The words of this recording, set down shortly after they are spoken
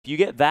If you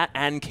get that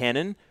and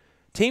Cannon,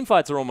 team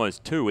fights are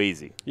almost too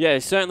easy. Yeah,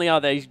 certainly are.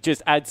 They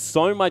just add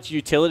so much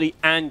utility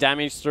and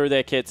damage through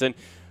their kits. And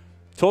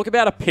talk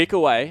about a pick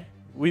away.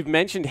 We've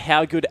mentioned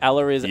how good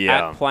Ella is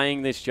at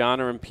playing this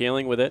Janna and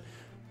peeling with it.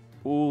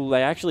 Ooh,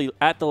 they actually,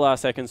 at the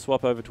last second,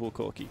 swap over to a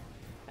Corki.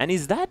 And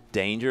is that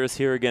dangerous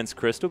here against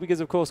Crystal? Because,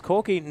 of course,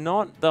 Corki,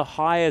 not the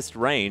highest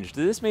range.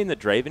 Does this mean that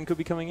Draven could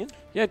be coming in?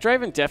 Yeah,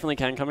 Draven definitely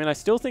can come in. I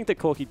still think that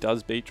Corki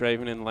does beat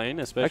Draven in lane,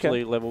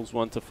 especially levels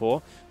 1 to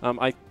 4.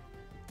 I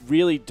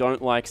really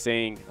don't like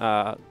seeing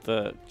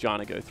the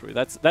Janna go through.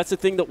 That's the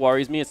thing that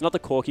worries me. It's not the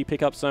Corki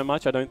pickup so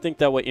much. I don't think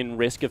they were in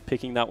risk of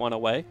picking that one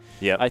away.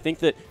 Yeah. I think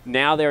that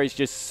now there is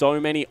just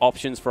so many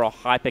options for a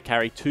hyper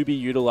carry to be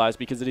utilized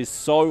because it is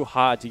so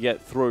hard to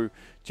get through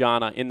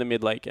Janna in the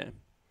mid late game.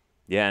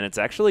 Yeah, and it's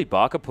actually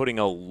Barker putting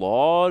a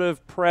lot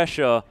of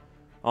pressure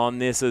on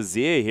this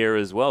Azir here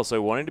as well.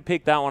 So wanting to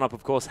pick that one up,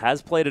 of course,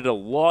 has played it a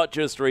lot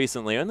just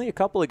recently. Only a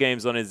couple of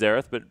games on his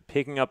Xerath, but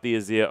picking up the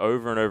Azir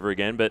over and over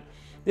again. But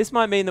this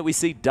might mean that we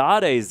see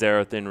Dade's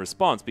Xerath in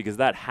response, because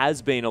that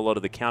has been a lot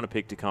of the counter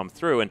pick to come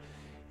through. And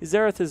his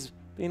Xerath has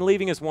been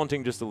leaving us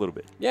wanting just a little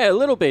bit. Yeah, a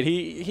little bit.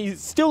 He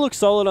still looks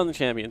solid on the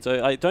champion,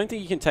 so I don't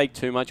think you can take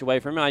too much away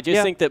from him. I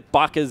just think that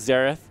Barker's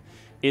Xerath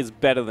is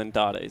better than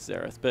Dade's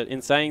Xerath. But in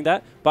saying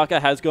that, Barker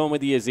has gone with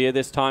the Azir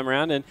this time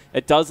around, and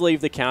it does leave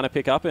the counter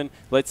pick up. And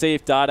let's see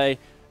if Dade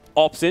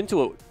opts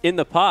into it. In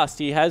the past,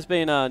 he has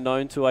been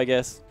known to, I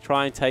guess,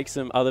 try and take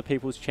some other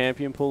people's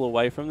champion pool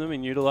away from them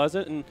and utilize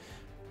it. And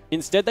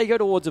instead, they go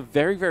towards a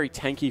very, very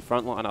tanky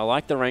front line. I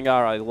like the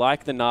Rengar. I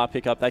like the Gnar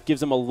pickup. That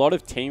gives them a lot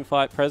of team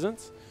fight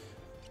presence.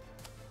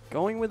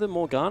 Going with a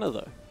Morgana,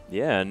 though.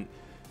 Yeah, and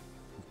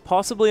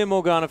possibly a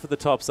Morgana for the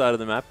top side of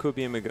the map. Could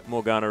be a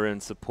Morgana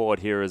in support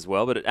here as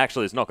well, but it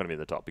actually is not going to be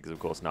the top because, of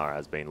course, Gnar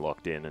has been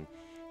locked in. And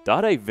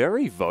Dade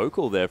very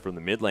vocal there from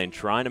the mid lane,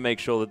 trying to make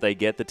sure that they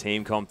get the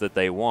team comp that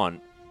they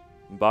want.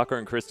 And Barker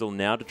and Crystal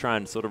now to try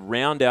and sort of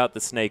round out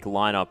the Snake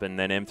lineup, and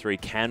then M3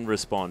 can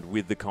respond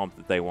with the comp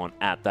that they want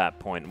at that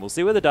point. And we'll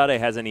see whether Dade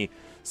has any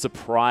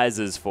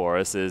surprises for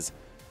us as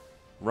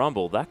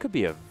Rumble. That could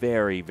be a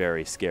very,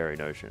 very scary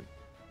notion.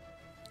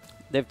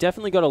 They've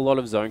definitely got a lot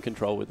of zone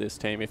control with this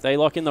team. If they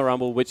lock in the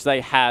Rumble, which they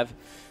have,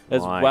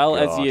 as well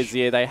as the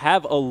Azir, they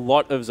have a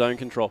lot of zone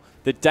control.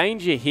 The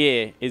danger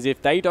here is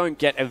if they don't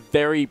get a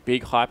very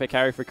big hyper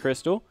carry for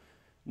Crystal,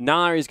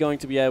 Gnar is going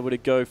to be able to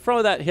go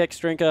throw that Hex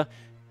Drinker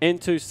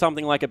into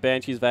something like a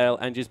Banshee's Veil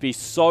and just be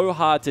so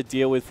hard to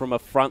deal with from a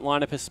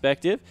frontliner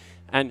perspective,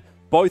 and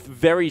both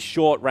very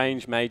short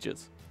range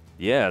mages.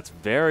 Yeah, it's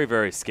very,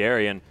 very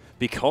scary. And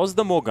because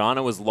the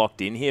Morgana was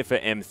locked in here for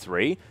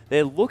M3,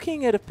 they're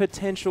looking at a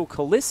potential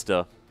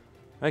Kalista.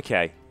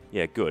 Okay,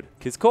 yeah, good.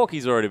 Because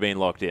Corki's already been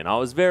locked in. I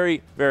was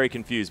very, very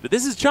confused. But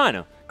this is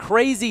China.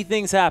 Crazy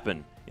things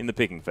happen in the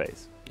picking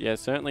phase. Yeah,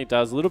 certainly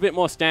does. A little bit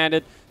more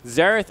standard.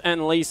 Xerath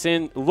and Lee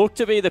Sin look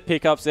to be the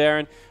pickups there.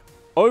 And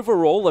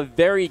overall, a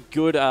very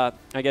good, I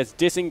guess,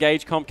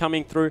 disengage comp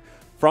coming through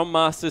from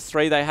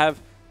Master3. They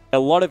have a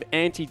lot of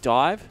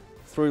anti-dive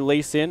through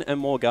Lee Sin and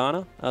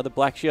Morgana. The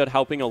Black Shield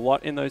helping a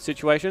lot in those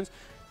situations.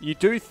 You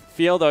do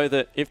feel, though,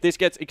 that if this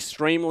gets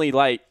extremely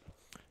late,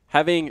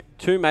 having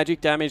 2 magic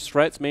damage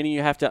threats, meaning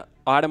you have to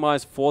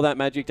itemize for that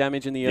magic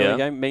damage in the early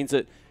game, means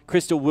that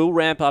Crystal will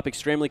ramp up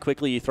extremely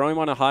quickly. You throw him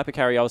on a hyper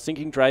carry. I was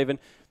thinking Draven.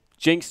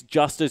 Jinx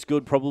just as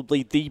good,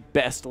 probably the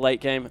best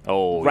late game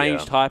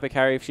ranged hyper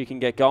carry if she can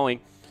get going.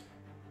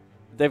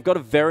 They've got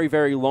a very,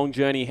 very long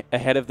journey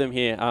ahead of them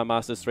here,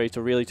 Master3,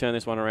 to really turn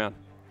this one around.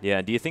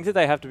 Yeah, do you think that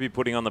they have to be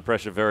putting on the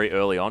pressure very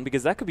early on?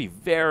 Because that could be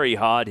very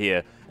hard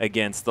here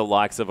against the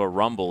likes of a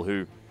Rumble,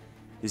 who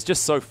is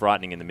just so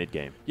frightening in the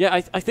mid-game.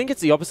 Yeah, I think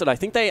it's the opposite. I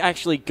think they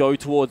actually go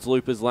towards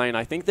Lupa's lane.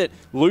 I think that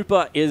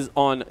Lupa is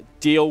on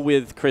deal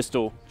with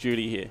Crystal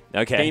duty here.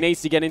 Okay. He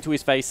needs to get into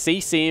his face,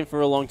 CC him for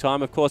a long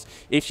time. Of course,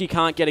 if she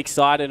can't get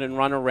excited and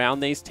run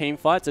around these team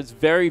fights, it's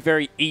very,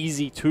 very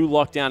easy to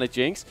lock down a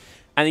Jinx.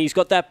 And he's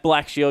got that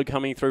Black Shield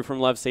coming through from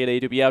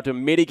LoveCD to be able to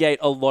mitigate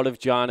a lot of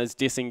Janna's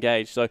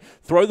disengage. So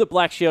throw the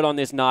Black Shield on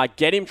this Gnar,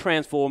 get him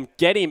transformed,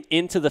 get him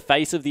into the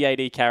face of the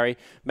AD carry,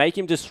 make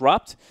him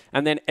disrupt,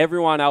 and then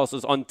everyone else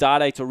is on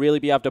Dade to really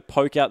be able to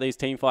poke out these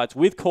team fights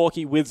with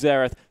Corki, with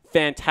Xerath.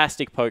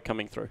 Fantastic poke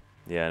coming through.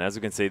 Yeah, and as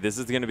we can see, this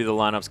is going to be the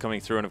lineups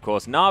coming through. And of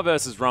course, Gnar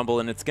versus Rumble,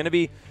 and it's going to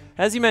be,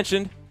 as you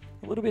mentioned,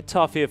 a little bit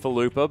tough here for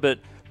Lupa, but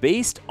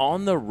Beast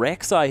on the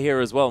Rek'Sai here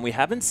as well. And we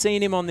haven't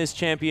seen him on this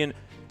champion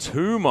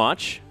too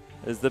much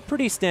as the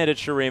pretty standard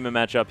Shurima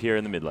matchup here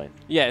in the mid lane.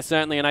 Yeah,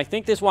 certainly, and I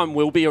think this one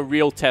will be a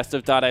real test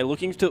of Dade.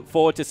 Looking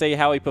forward to see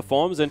how he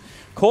performs, and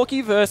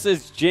Corki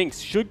versus Jinx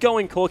should go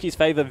in Corki's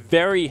favor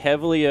very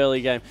heavily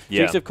early game.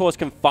 Jinx, of course,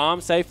 can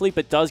farm safely,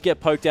 but does get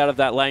poked out of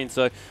that lane,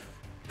 so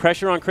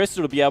pressure on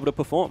Crystal to be able to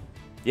perform.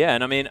 Yeah,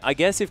 and I mean, I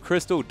guess if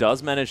Crystal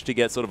does manage to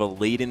get sort of a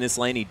lead in this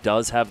lane, he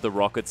does have the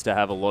rockets to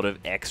have a lot of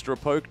extra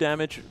poke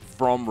damage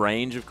from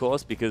range, of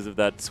course, because of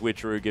that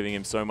switcheroo giving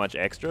him so much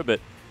extra, but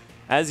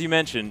as you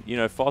mentioned, you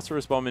know,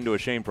 phosphorus bomb into a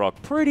Sheen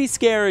proc, pretty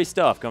scary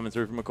stuff coming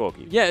through from a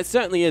Corki. Yeah, it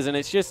certainly is, and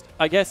it's just,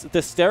 I guess, the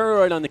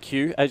steroid on the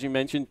Q, as you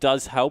mentioned,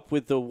 does help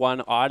with the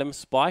one item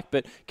spike,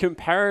 but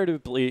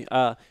comparatively,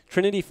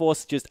 Trinity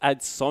Force just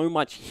adds so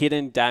much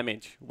hidden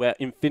damage where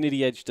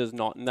Infinity Edge does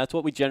not, and that's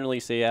what we generally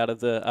see out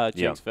of the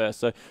Jinx first.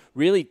 So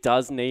really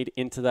does need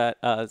into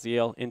that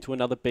ZL, into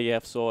another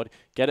BF sword,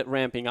 get it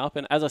ramping up,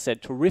 and as I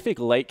said, terrific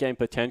late game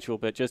potential,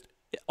 but just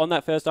on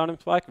that first item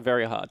spike,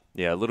 very hard.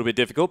 Yeah, a little bit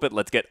difficult, but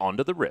let's get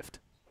onto the Rift.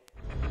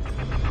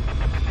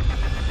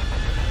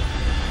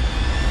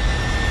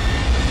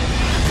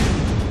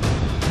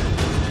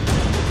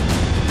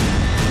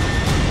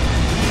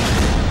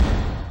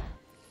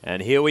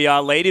 And here we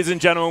are, ladies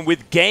and gentlemen,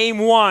 with Game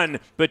 1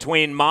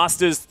 between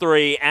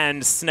Master3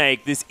 and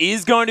Snake. This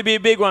is going to be a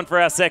big one for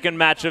our second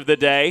match of the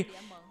day.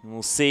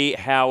 We'll see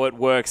how it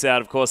works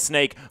out. Of course,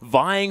 Snake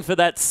vying for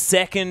that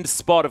second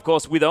spot. Of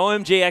course, with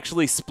OMG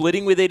actually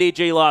splitting with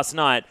EDG last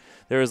night,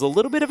 there is a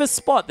little bit of a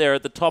spot there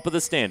at the top of the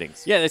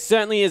standings. Yeah, there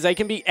certainly is. They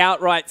can be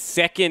outright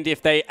second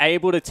if they're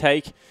able to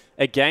take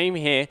a game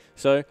here.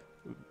 So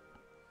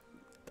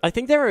I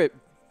think they're a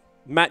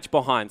match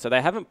behind. So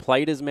they haven't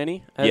played as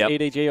many as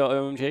EDG or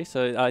OMG.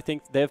 So I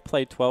think they've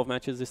played 12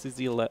 matches. This is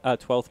the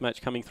 12th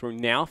match coming through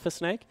now for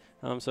Snake.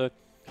 So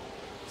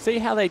see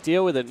how they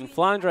deal with it. And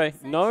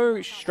Flandre,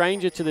 no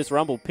stranger to this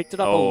Rumble, picked it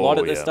up a lot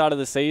at the start of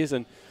the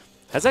season.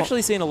 Has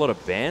actually seen a lot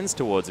of bans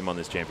towards him on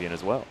this champion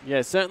as well.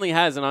 Yeah, certainly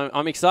has. And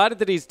I'm excited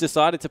that he's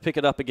decided to pick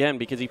it up again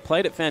because he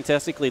played it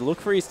fantastically.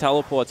 Look for his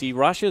teleports. He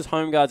rushes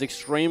home guards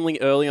extremely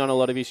early on a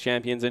lot of his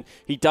champions. And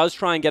he does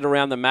try and get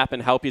around the map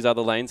and help his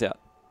other lanes out.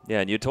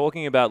 Yeah, and you're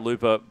talking about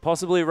Lupa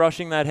possibly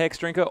rushing that Hex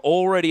Drinker.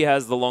 Already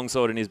has the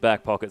longsword in his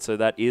back pocket, so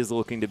that is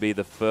looking to be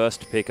the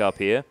first pickup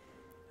here.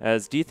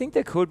 Do you think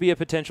there could be a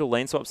potential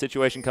lane swap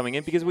situation coming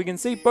in? Because we can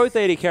see both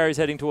AD carries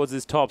heading towards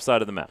this top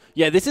side of the map.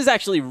 Yeah, this is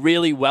actually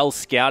really well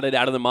scouted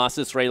out of the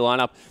Master3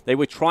 lineup. They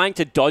were trying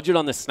to dodge it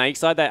on the Snake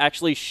side. They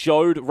actually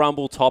showed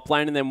Rumble top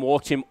lane and then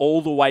walked him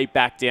all the way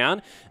back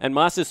down. And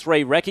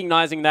Master3,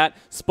 recognizing that,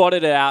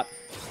 spotted it out,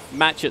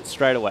 match it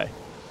straight away.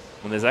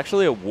 And there's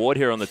actually a ward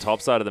here on the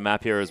top side of the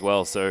map here as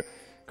well. So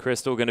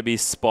Crystal going to be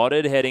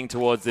spotted heading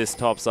towards this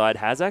top side.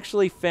 Has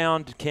actually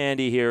found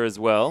Candy here as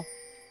well.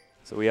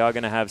 So we are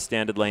going to have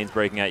standard lanes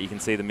breaking out. You can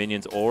see the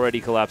minions already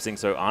collapsing,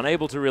 so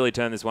unable to really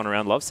turn this one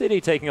around. Love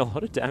CD taking a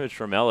lot of damage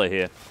from Ella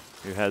here,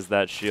 who has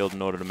that shield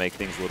in order to make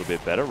things a little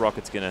bit better.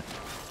 Rocket's going to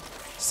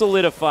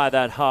solidify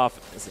that half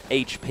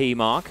HP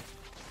mark.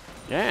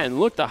 Yeah, and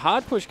look, the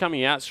hard push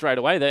coming out straight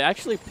away. They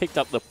actually picked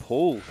up the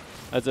pull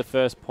as a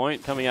first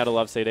point coming out of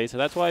Love CD, so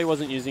that's why he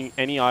wasn't using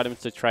any items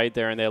to trade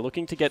there, and they're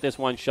looking to get this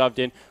one shoved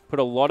in, put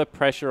a lot of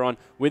pressure on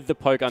with the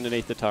poke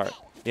underneath the turret.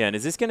 Yeah, and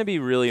is this going to be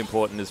really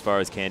important as far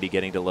as Candy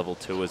getting to level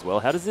 2 as well?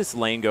 How does this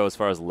lane go as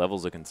far as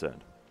levels are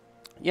concerned?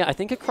 Yeah, I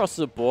think across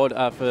the board,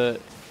 for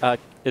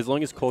as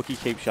long as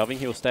Corki keeps shoving,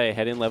 he'll stay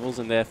ahead in levels,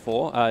 and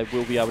therefore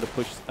will be able to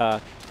push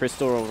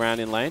Crystal around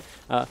in lane.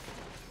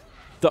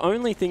 The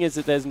only thing is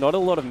that there's not a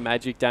lot of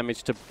magic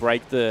damage to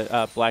break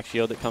the black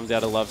shield that comes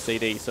out of Love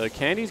CD. So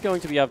Candy's going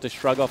to be able to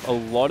shrug off a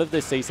lot of the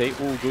CC.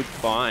 Ooh, good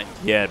find.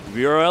 Yeah,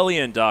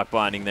 Brilliant Dark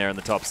Binding there on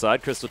the top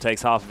side. Crystal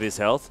takes half of his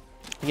health.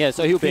 Yeah,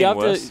 so he'll be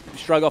able to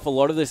shrug off a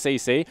lot of the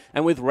CC.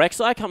 And with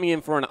Rek'Sai coming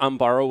in for an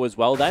Unburrow as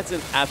well, that's an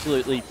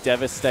absolutely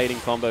devastating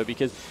combo.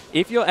 Because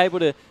if you're able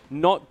to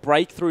not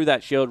break through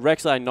that shield,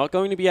 Rek'Sai not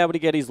going to be able to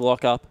get his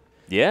lockup.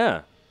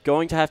 Yeah.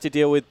 Going to have to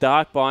deal with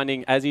Dark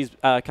Binding as he's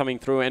coming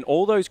through. And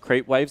all those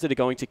creep waves that are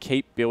going to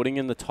keep building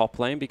in the top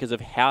lane because of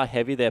how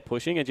heavy they're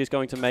pushing are just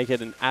going to make it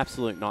an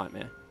absolute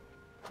nightmare.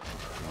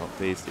 Well,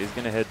 Beast is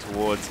going to head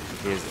towards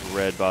his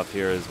red buff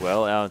here as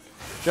well. Our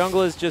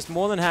jungler's just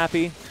more than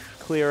happy.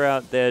 Clear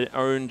out their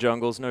own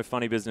jungles. No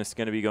funny business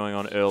going to be going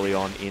on early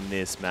on in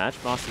this match.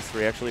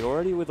 Master3 actually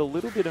already with a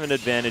little bit of an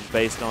advantage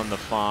based on the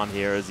farm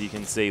here. As you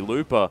can see,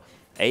 Lupa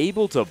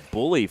able to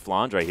bully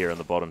Flandre here on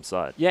the bottom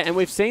side. Yeah, and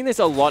we've seen this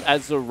a lot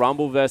as the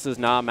Rumble versus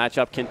Nah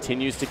matchup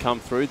continues to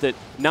come through, that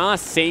Nah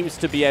seems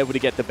to be able to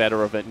get the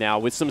better of it now.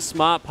 With some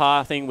smart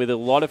pathing, with a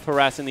lot of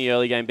harass in the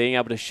early game, being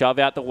able to shove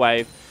out the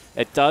wave,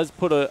 it does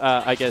put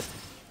I guess,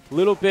 a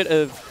little bit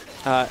of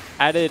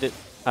added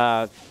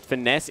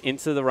finesse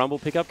into the Rumble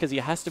pickup, because he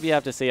has to be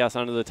able to see us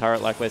under the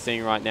turret like we're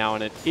seeing right now,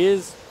 and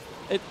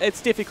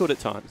it's difficult at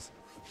times.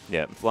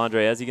 Yeah,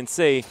 Flandre, as you can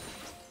see,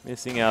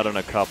 missing out on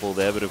a couple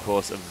there, but of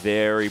course a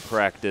very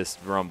practiced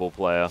Rumble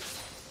player.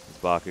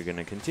 Barker going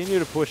to continue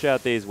to push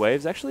out these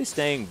waves, actually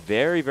staying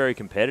very, very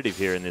competitive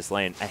here in this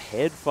lane.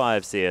 Ahead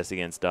 5 CS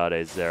against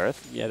Dade's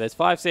Xerath. Yeah, there's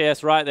 5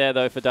 CS right there,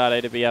 though, for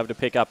Dade to be able to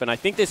pick up. And I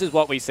think this is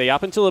what we see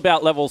up until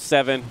about level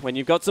 7. When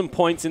you've got some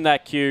points in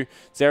that queue,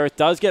 Xerath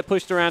does get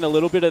pushed around a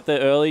little bit at the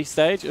early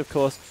stage. Of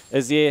course,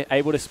 Azir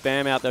able to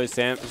spam out those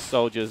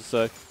soldiers.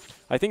 So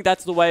I think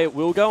that's the way it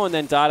will go. And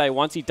then Dade,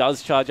 once he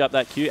does charge up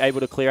that queue, able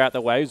to clear out the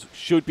waves,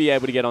 should be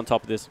able to get on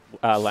top of this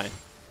lane.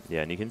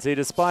 Yeah, and you can see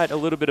despite a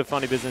little bit of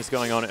funny business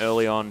going on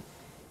early on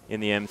in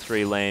the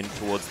M3 lane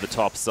towards the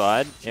top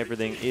side,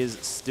 everything is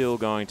still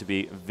going to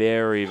be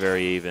very,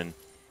 very even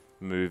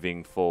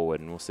moving forward.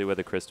 And we'll see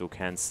whether Crystal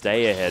can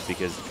stay ahead,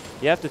 because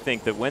you have to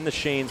think that when the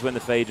Sheens, when the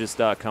Phages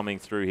start coming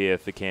through here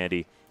for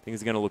Candy,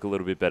 things are going to look a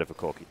little bit better for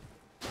Corki.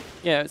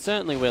 Yeah, it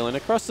certainly will. And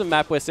across the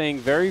map, we're seeing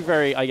very,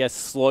 very, I guess,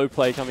 slow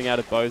play coming out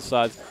of both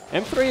sides.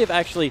 M3 have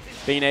actually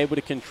been able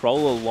to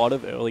control a lot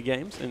of early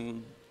games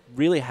and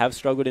really have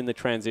struggled in the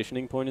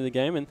transitioning point of the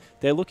game. And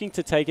they're looking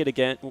to take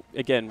it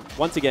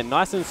once again,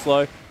 nice and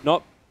slow,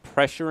 not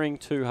pressuring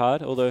too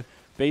hard, although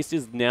Beast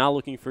is now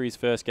looking for his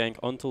first gank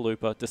onto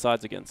Looper,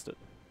 decides against it.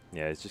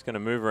 Yeah, he's just going to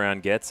move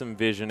around, get some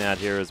vision out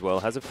here as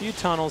well. Has a few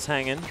tunnels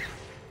hanging,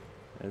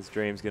 as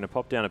Dream's going to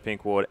pop down a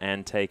pink ward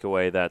and take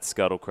away that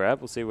Scuttle Crab.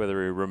 We'll see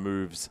whether he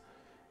removes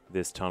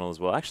this tunnel as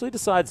well. Actually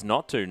decides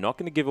not going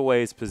to give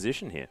away his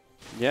position here.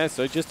 Yeah,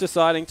 so just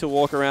deciding to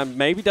walk around.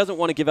 Maybe doesn't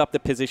want to give up the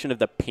position of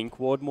the pink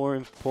ward, more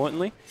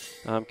importantly,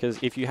 because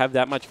if you have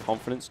that much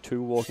confidence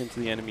to walk into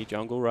the enemy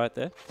jungle right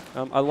there.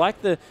 I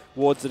like the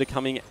wards that are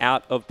coming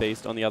out of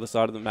Beast on the other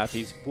side of the map.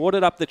 He's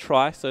warded up the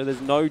try, so there's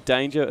no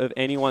danger of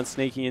anyone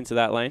sneaking into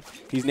that lane.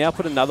 He's now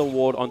put another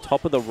ward on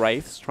top of the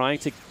Wraiths, trying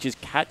to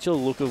just catch a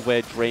look of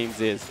where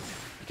Dreams is.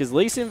 Because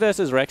Lee Sin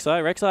versus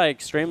Rek'Sai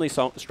extremely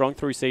strong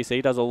through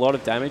CC, does a lot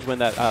of damage when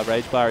that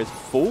Rage Bar is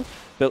full.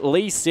 But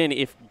Lee Sin,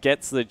 if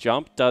gets the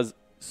jump, does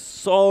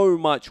so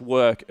much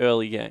work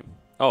early game.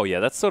 Oh yeah,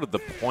 that's sort of the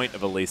point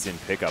of a Lee Sin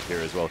pickup here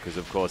as well, because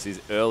of course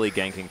his early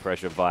ganking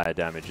pressure via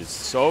damage is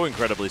so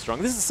incredibly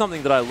strong. This is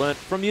something that I learnt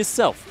from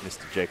yourself,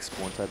 Mr. Jake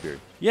Spawn Tiberi.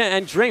 Yeah,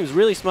 and Dream's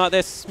really smart.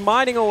 They're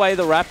smiting away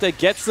the Raptor,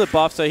 gets the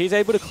buff, so he's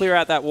able to clear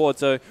out that ward.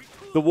 So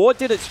the ward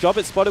did its job.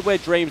 It spotted where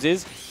Dreams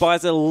is,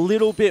 buys a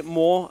little bit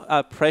more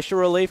pressure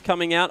relief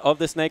coming out of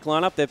the Snake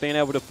lineup. They've been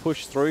able to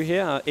push through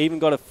here. Even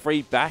got a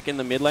free back in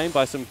the mid lane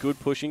by some good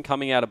pushing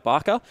coming out of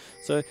Baka.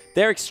 So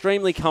they're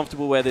extremely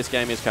comfortable where this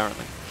game is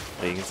currently.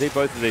 Well, you can see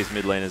both of these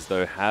mid laners,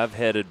 though, have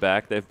headed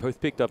back. They've both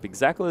picked up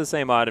exactly the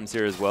same items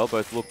here as well.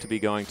 Both look to be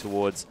going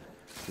towards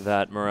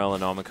that Morel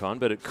and Omicron,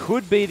 but it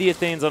could be the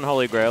Athenes on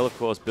Holy Grail, of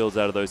course, builds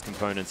out of those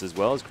components as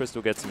well, as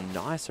Crystal gets some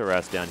nice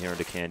harass down here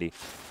into Candy,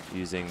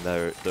 using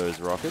those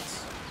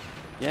rockets.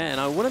 Yeah, and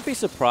I wouldn't be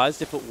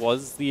surprised if it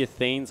was the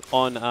Athenes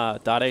on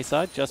Dade's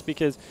side, just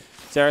because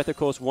Xerath, of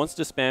course, wants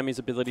to spam his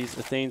abilities.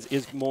 Athenes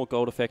is more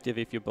gold effective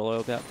if you're below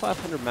about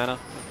 500 mana,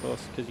 of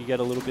course, because you get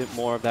a little bit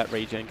more of that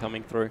regen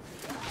coming through.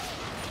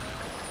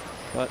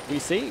 But we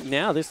see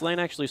now this lane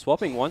actually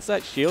swapping. Once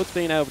that shield's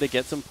been able to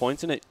get some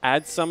points and it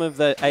adds some of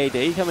the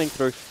AD coming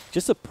through,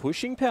 just a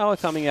pushing power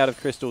coming out of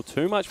Crystal,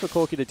 too much for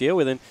Corki to deal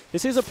with. And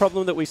this is a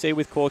problem that we see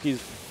with Corkis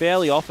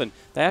fairly often.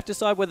 They have to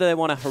decide whether they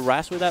want to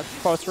harass with that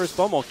phosphorus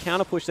bomb or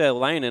counter push their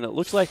lane. And it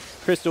looks like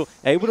Crystal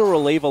able to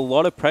relieve a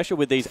lot of pressure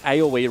with these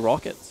AoE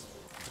rockets.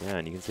 Yeah,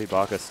 and you can see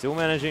Baka still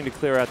managing to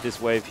clear out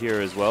this wave here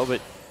as well.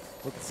 But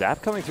look,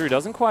 Zap coming through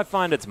doesn't quite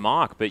find its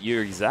mark, but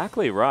you're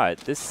exactly right.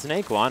 This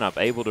Snake lineup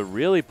able to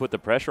really put the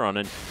pressure on.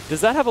 And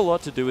does that have a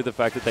lot to do with the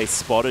fact that they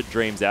spotted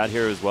Dreams out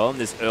here as well? And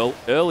this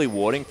early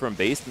warding from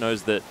Beast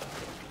knows that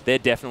they're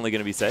definitely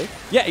going to be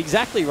safe? Yeah,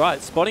 exactly right.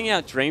 Spotting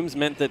out Dreams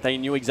meant that they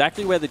knew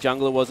exactly where the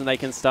jungler was and they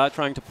can start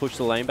trying to push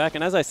the lane back.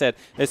 And as I said,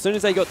 as soon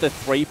as they got the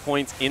 3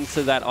 points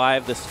into that Eye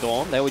of the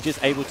Storm, they were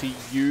just able to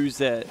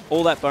use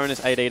all that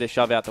bonus AD to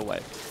shove out the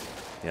wave.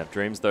 Yeah,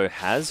 Dreams, though,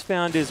 has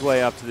found his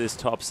way up to this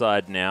top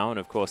side now. And,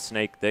 of course,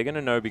 Snake, they're going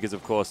to know because,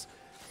 of course,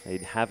 they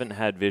haven't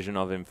had vision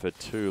of him for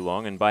too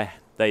long. And by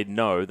they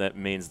know, that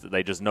means that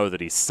they just know that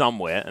he's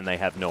somewhere and they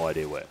have no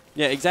idea where.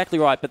 Yeah, exactly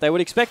right. But they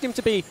would expect him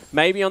to be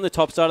maybe on the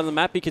top side of the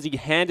map because he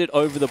handed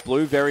over the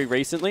blue very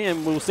recently.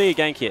 And we'll see a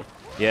gank here.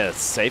 Yeah,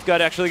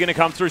 Safeguard actually going to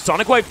come through.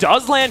 Sonic Wave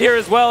does land here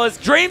as well as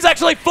Dreams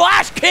actually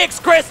flash kicks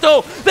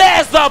Crystal.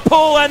 There's the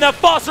pull and the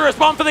phosphorus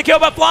bomb for the kill,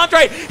 but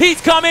Flandre, he's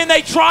come in.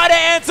 They try to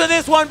answer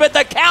this one, but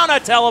the counter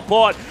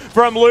teleport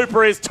from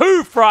Looper is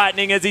too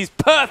frightening as he's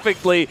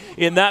perfectly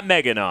in that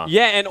Mega Gnar.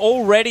 Yeah, and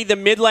already the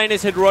mid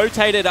laners had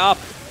rotated up.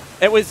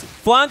 It was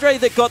Flandre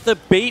that got the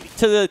beat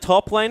to the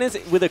top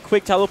laners with a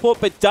quick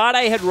teleport, but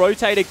Dade had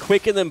rotated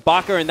quicker than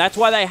Baka, and that's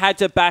why they had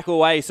to back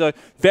away. So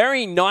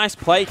very nice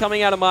play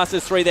coming out of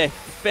Master3 there.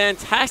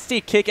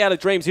 Fantastic kick out of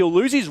Dreams. He'll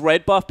lose his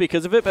red buff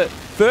because of it, but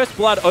first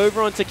blood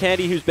over onto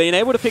Candy, who's been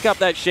able to pick up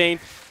that Sheen.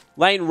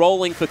 Lane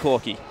rolling for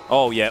Corki.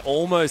 Oh yeah,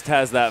 almost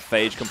has that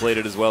phage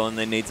completed as well, and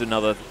then needs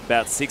another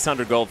about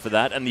 600 gold for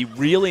that. And the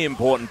really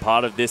important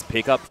part of this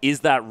pickup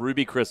is that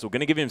Ruby Crystal. Going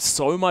to give him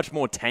so much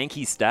more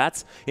tanky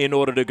stats in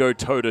order to go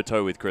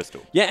toe-to-toe with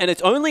Crystal. Yeah, and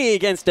it's only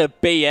against a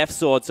BF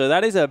sword, so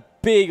that is a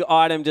big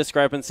item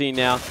discrepancy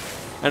now.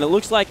 And it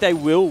looks like they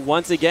will,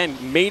 once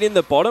again, meet in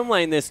the bottom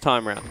lane this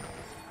time round.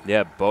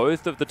 Yeah,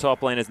 both of the top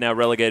laners now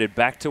relegated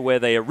back to where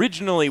they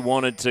originally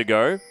wanted to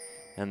go.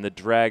 And the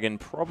Dragon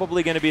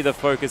probably going to be the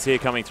focus here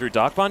coming through.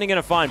 Darkbinding going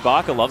to find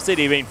Barker. Love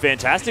City being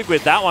fantastic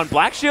with that one.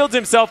 Black shields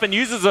himself and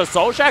uses the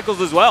Soul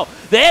Shackles as well.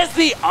 There's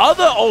the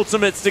other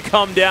ultimates to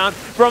come down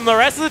from the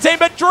rest of the team,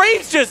 but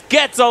Dreams just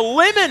gets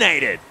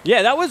eliminated.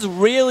 Yeah, that was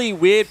really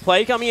weird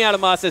play coming out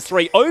of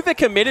Master3.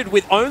 Overcommitted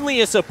with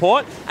only a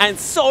support and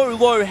so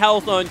low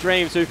health on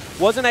Dreams, who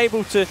wasn't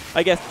able to,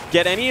 I guess,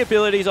 get any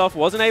abilities off,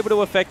 wasn't able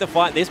to affect the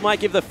fight. This might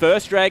give the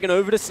first Dragon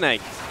over to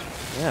Snake.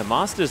 Yeah,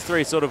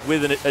 Master3 sort of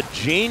with a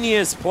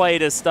genius play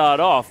to start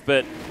off,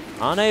 but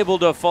unable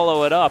to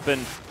follow it up.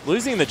 And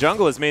losing the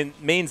junglers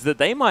means that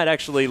they might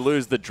actually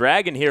lose the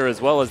dragon here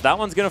as well, as that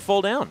one's going to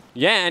fall down.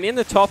 Yeah, and in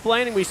the top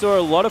lane, we saw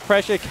a lot of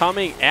pressure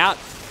coming out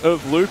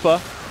of Looper.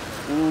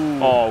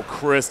 Ooh. Oh,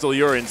 Crystal,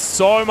 you're in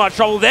so much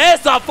trouble.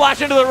 There's a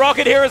flash into the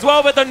rocket here as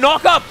well, but the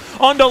knock-up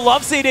onto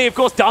LoveCD, of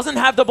course, doesn't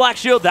have the black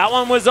shield. That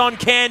one was on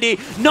Candy.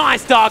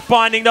 Nice dark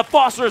binding. The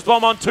phosphorus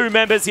bomb on 2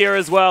 members here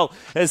as well,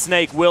 as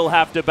Snake will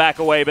have to back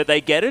away, but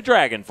they get a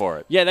dragon for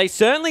it. Yeah, they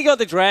certainly got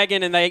the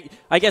dragon, and they,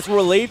 I guess,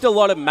 relieved a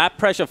lot of map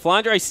pressure.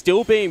 Flandre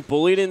still being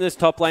bullied in this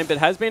top lane, but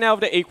has been able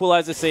to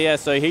equalize the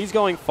CS, so he's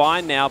going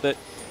fine now, but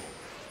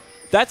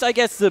that's, I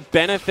guess, the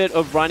benefit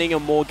of running a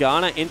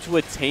Morgana into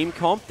a team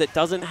comp that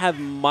doesn't have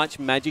much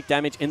magic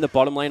damage in the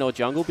bottom lane or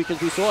jungle, because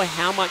we saw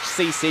how much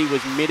CC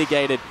was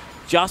mitigated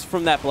just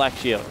from that black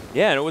shield.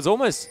 Yeah, and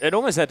it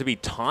almost had to be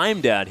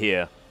timed out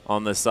here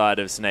on the side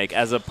of Snake,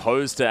 as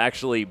opposed to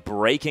actually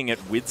breaking it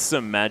with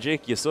some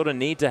magic. You sort of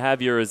need to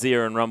have your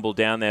Azir and Rumble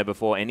down there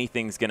before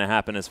anything's going to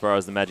happen as far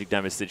as the magic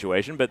damage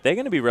situation, but they're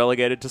going to be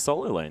relegated to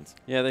solo lanes.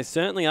 Yeah, they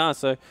certainly are.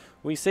 So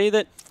we see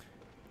that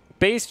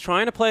Beast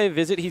trying to play a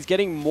visit. He's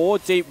getting more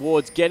deep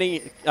wards,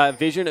 getting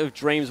Vision of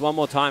Dreams one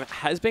more time.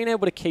 Has been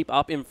able to keep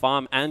up in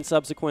farm and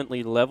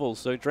subsequently levels.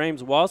 So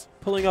Dreams was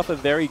pulling off a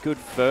very good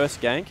first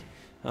gank.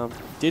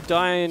 Did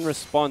die in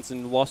response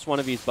and lost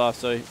one of his buffs.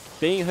 So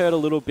being hurt a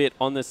little bit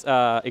on this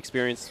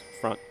experience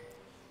front.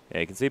 Yeah,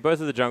 you can see both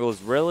of the junglers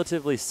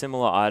relatively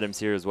similar items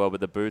here as well,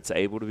 but the boots are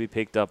able to be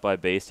picked up by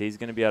Beast. He's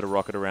going to be able to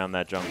rocket around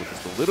that jungle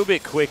just a little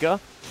bit quicker,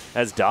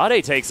 as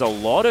Dade takes a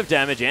lot of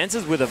damage.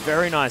 Answers with a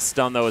very nice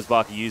stun, though, as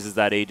Barker uses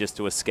that E just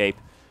to escape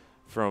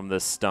from the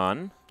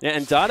stun. Yeah,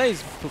 and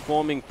Dade's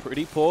performing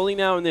pretty poorly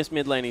now in this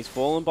mid lane. He's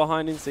fallen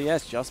behind in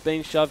CS, just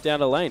being shoved out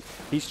of lane.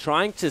 He's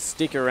trying to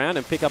stick around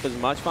and pick up as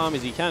much farm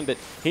as he can, but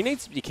he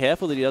needs to be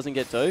careful that he doesn't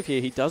get dove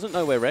here. He doesn't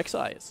know where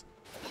Rek'Sai is.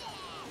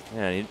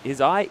 Yeah, his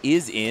eye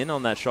is in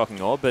on that shocking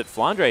orb, but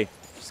Flandre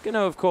just going to,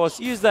 of course,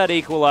 use that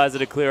equalizer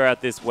to clear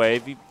out this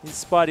wave.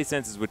 His spidey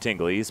senses were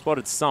tingly. He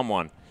spotted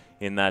someone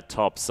in that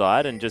top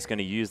side and just going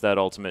to use that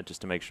ultimate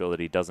just to make sure that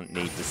he doesn't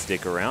need to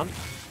stick around.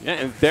 Yeah,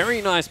 and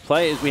very nice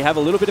play as we have a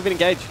little bit of an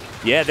engage.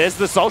 Yeah, there's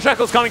the Soul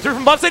Shackles coming through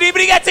from W6D,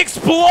 but he gets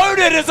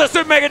exploded as the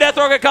Super Mega Death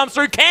Rocket comes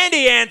through.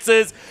 Candy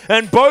answers,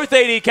 and both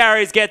AD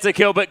carries gets a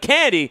kill, but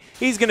Candy,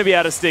 he's going to be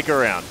able to stick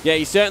around. Yeah,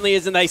 he certainly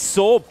is, and they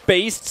saw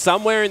Beast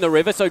somewhere in the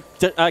river, so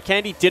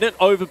Candy didn't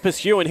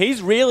over-pursue, and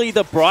he's really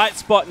the bright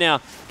spot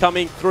now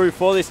coming through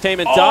for this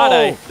team. And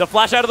Dade, the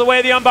flash out of the way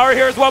of the Unburrow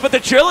here as well, but the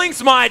Chilling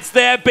Smite's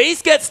there.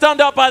 Beast gets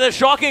stunned up by the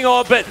Shocking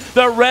Orb, but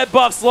the red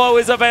buff slow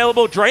is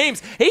available.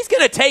 Dreams, he's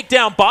going to take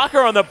down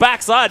Barker on the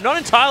backside. Not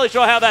entirely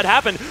sure how that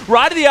happened.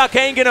 Right of the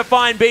Arcane going to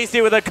find Beast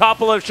here with a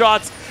couple of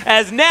shots,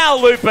 as now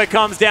Looper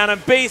comes down,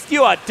 and Beast,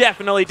 you are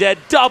definitely dead.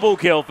 Double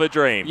kill for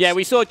Dreams. Yeah,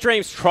 we saw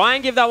Dreams try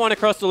and give that one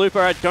across to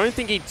Looper. I don't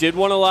think he did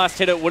want to last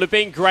hit. It would have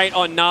been great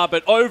on Nah,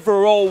 but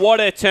overall,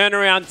 what a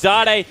turnaround.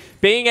 Dade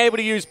being able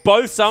to use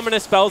both summoner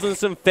spells and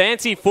some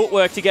fancy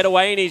footwork to get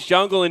away in his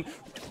jungle, and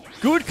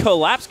good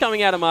collapse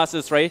coming out of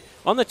Master3.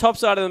 On the top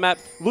side of the map,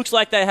 looks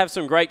like they have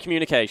some great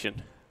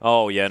communication.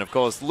 Oh, yeah, and of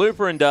course,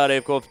 Looper and Dade,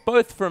 of course,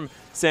 both from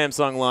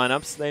Samsung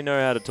lineups. They know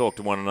how to talk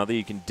to one another.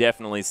 You can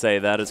definitely say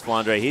that. As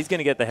Flandre, he's going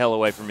to get the hell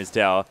away from his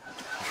tower.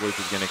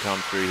 Looper's going to come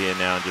through here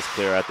now and just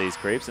clear out these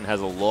creeps, and has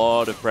a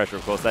lot of pressure,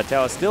 of course. That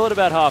tower's still at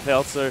about half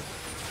health, so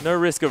no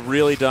risk of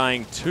really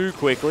dying too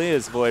quickly,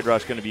 as Void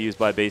Rush going to be used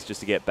by Beast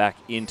just to get back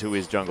into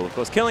his jungle. Of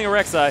course, killing a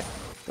Rek'Sai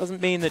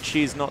doesn't mean that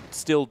she's not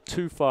still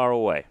too far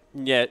away.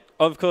 Yeah,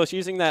 of course,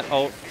 using that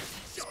ult,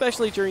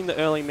 especially during the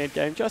early mid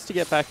game, just to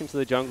get back into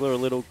the jungle a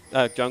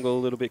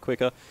little bit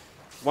quicker.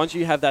 Once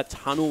you have that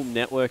tunnel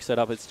network set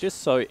up, it's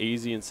just so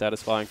easy and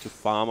satisfying to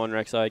farm on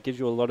Rek'Sai. It gives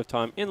you a lot of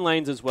time in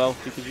lanes as well,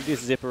 because you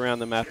just zip around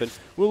the map, and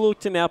we'll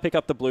look to now pick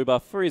up the blue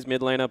buff for his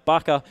mid laner.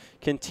 Barker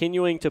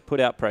continuing to put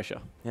out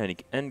pressure. Yeah,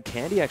 and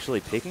Candy actually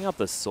picking up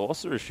the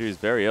Sorcerer's Shoes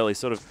very early,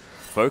 sort of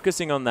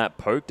focusing on that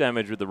poke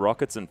damage with the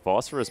rockets and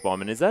phosphorus bomb.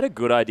 And is that a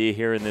good idea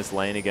here in this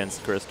lane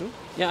against Crystal?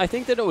 Yeah, I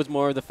think that it was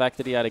more of the fact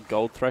that he had a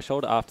gold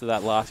threshold after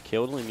that last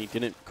kill, and he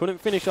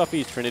couldn't finish off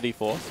his Trinity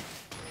Force.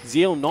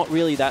 Zeal not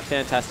really that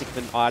fantastic of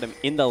an item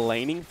in the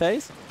laning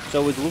phase,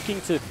 so was looking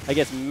to, I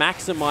guess,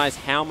 maximize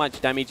how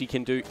much damage he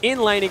can do in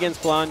lane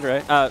against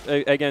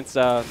against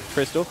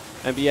Crystal,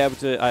 and be able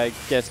to, I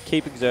guess,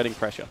 keep exerting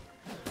pressure.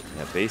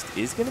 Yeah, Beast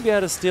is going to be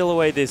able to steal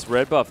away this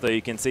red buff, though.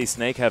 You can see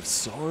Snake have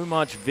so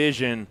much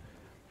vision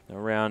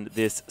around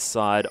this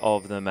side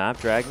of the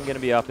map. Dragon going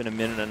to be up in a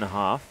minute and a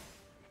half.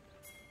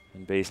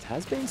 And Beast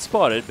has been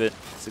spotted, but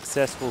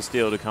successful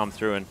steal to come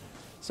through, and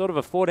sort of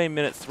a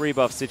 14-minute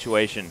 3-buff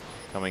situation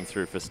coming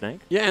through for Snake.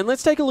 Yeah, and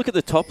let's take a look at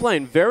the top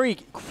lane. Very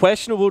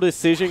questionable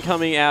decision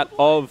coming out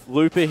of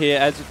Looper here,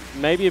 as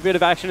maybe a bit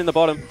of action in the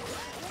bottom.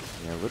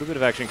 Yeah, a little bit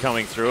of action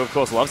coming through. Of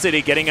course,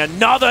 LoveCD getting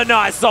another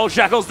nice Soul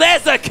Shackles.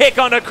 There's a kick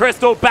onto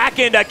Crystal, back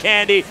into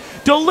Candy.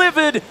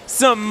 Delivered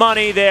some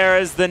money there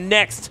as the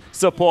next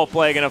support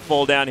player going to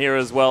fall down here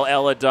as well.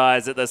 Ella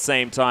dies at the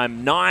same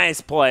time.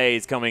 Nice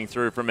plays coming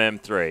through from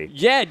M3.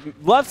 Yeah,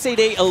 Love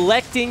CD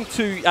electing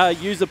to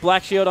use the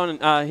Black Shield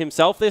on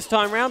himself this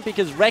time around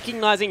because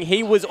recognizing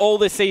he was all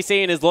the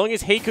CC, and as long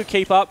as he could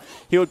keep up,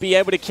 he would be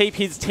able to keep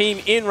his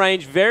team in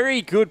range.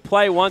 Very good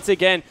play once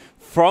again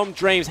from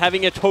Dreams,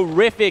 having a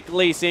terrific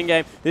Lee Sin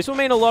game. This will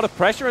mean a lot of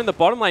pressure in the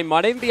bottom lane.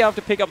 Might even be able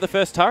to pick up the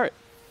first turret.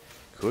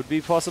 Could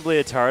be possibly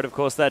a turret. Of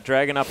course, that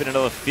Dragon up in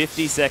another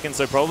 50 seconds,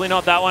 so probably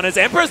not that one. As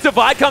Emperor's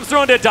Divide comes through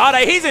onto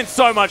Dade, he's in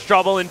so much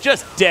trouble and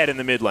just dead in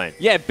the mid lane.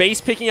 Yeah,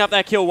 Beast picking up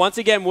that kill once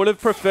again. Would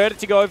have preferred it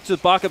to go over to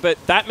Baka, but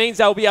that means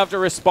they'll be able to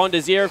respond.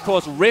 Azir, of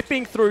course,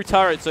 ripping through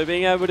turrets, so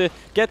being able to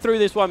get through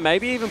this one,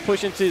 maybe even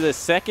push into the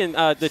second,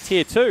 the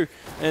tier 2,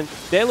 and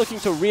they're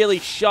looking to really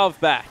shove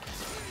back.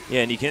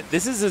 Yeah, and you can.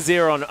 This is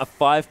Azir on a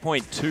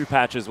 5.2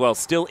 patch as well.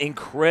 Still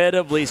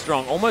incredibly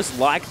strong, almost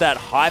like that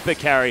hyper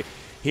carry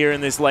here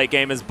in this late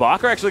game, as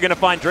Barker actually going to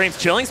find Dreams.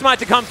 Chilling Smite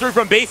to come through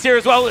from Beast here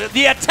as well.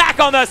 The attack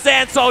on the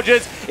Sand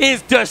Soldiers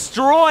is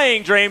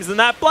destroying Dreams, and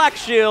that Black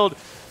Shield,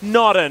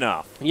 not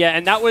enough. Yeah,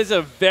 and that was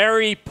a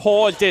very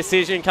poor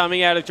decision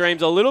coming out of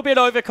Dreams. A little bit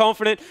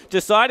overconfident,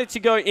 decided to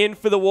go in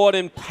for the ward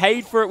and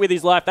paid for it with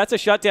his life. That's a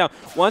shutdown.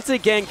 Once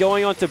again,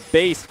 going on to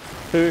Beast,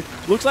 who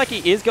looks like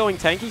he is going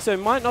tanky, so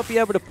might not be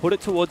able to put it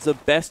towards the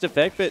best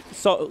effect, but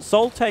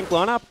Soul Tank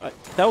lineup,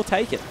 they'll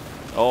take it.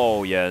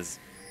 Oh, yes.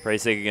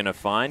 Preysig are going to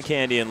find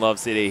Candy and Love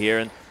City here.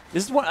 And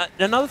this is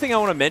another thing I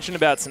want to mention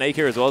about Snake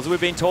here as well, is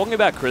we've been talking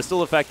about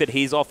Crystal, the fact that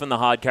he's often the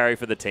hard carry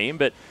for the team,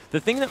 but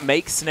the thing that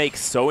makes Snake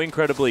so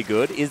incredibly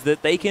good is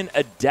that they can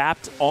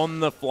adapt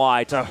on the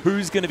fly to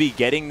who's going to be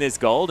getting this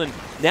gold. And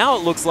now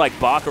it looks like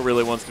Barker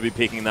really wants to be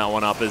picking that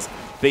one up, as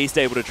Beast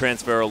able to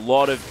transfer a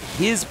lot of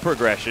his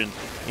progression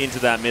into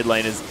that mid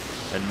lane. As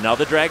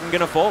another Dragon going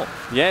to fall.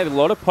 Yeah, a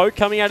lot of poke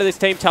coming out of this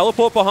team.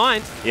 Teleport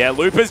behind. Yeah,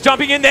 Looper's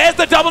jumping in. There's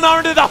the double Nara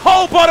into the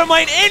whole bottom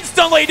lane.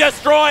 Instantly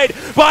destroyed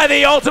by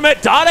the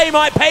ultimate. Dade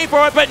might pay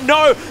for it, but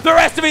no. The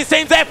rest of his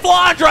team's there.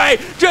 Flandre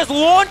just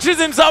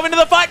launches himself into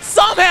the fight.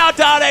 Somehow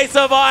Dade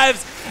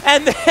survives.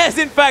 And there's,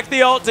 in fact,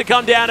 the ult to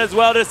come down as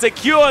well to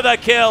secure the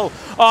kill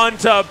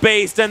onto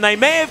Beast. And they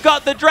may have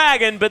got the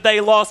Dragon, but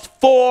they lost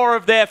 4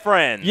 of their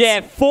friends.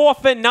 Yeah, 4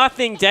 for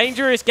nothing.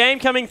 Dangerous game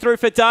coming through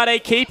for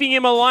Dade, keeping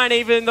him alive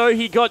even though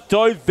he got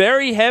dove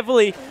very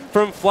heavily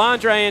from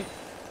Flandre. And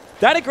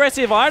that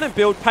aggressive item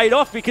build paid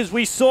off because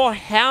we saw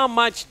how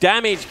much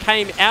damage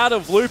came out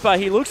of Looper.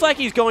 He looks like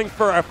he's going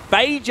for a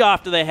phage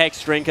after the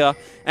Hex Drinker,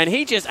 and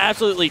he just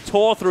absolutely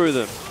tore through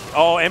them.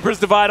 Oh, Emperor's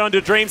Divide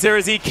onto Dreams here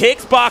as he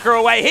kicks Barker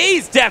away.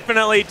 He's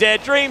definitely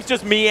dead. Dreams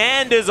just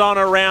meanders on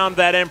around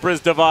that Emperor's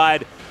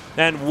Divide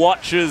and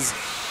watches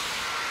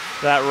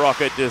that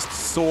rocket just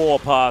soar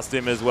past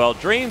him as well.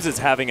 Dreams is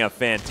having a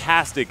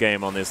fantastic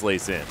game on this Lee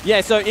Sin.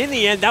 Yeah, so in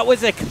the end, that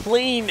was a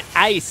clean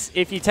ace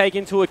if you take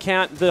into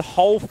account the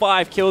whole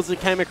 5 kills that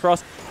came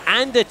across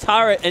and a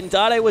turret, and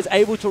Dade was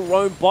able to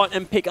roam bot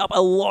and pick up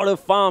a lot of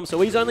farm.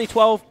 So he's only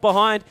 12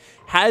 behind,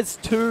 has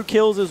 2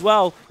 kills as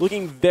well,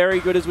 looking very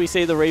good as we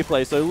see the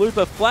replay. So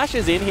Looper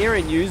flashes in here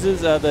and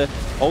uses the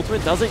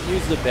ultimate, doesn't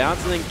use the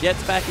bounce, and then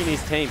gets back in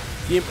his team.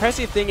 The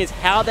impressive thing is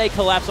how they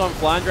collapse on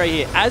Flandre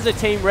here, as a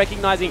team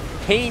recognizing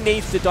he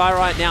needs to die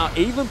right now,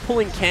 even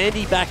pulling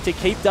Candy back to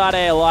keep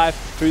Dade alive,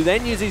 who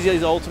then uses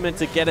his ultimate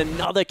to get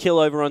another kill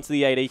over onto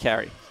the AD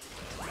carry.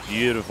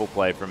 Beautiful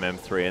play from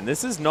M3, and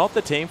this is not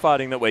the team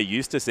fighting that we're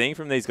used to seeing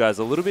from these guys.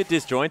 A little bit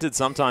disjointed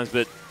sometimes,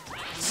 but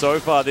so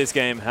far this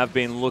game have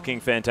been looking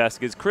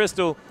fantastic as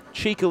Crystal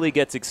cheekily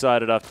gets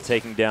excited after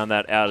taking down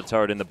that outer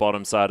turret in the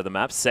bottom side of the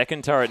map.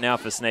 Second turret now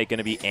for Snake, going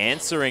to be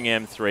answering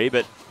M3,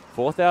 but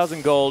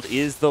 4,000 gold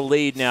is the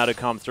lead now to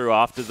come through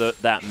after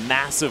that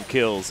massive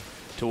kills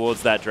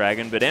towards that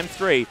Dragon. But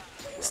M3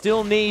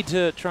 still need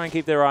to try and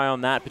keep their eye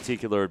on that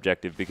particular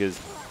objective because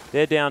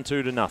they're down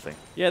 2-0.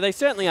 Yeah, they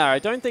certainly are. I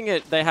don't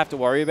think they have to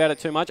worry about it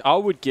too much. I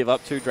would give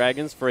up 2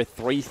 Dragons for a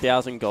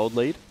 3,000 gold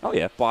lead. Oh,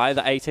 yeah. By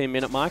the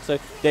 18-minute mark. So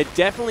they're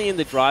definitely in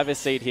the driver's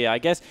seat here. I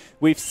guess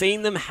we've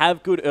seen them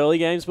have good early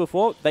games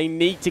before. They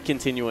need to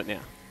continue it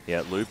now.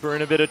 Yeah, Looper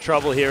in a bit of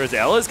trouble here as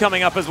Ella's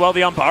coming up as well.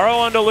 The Unburrow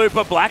onto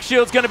Looper. Black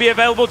Shield's going to be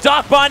available.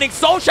 Dark Binding,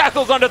 Soul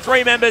Shackles onto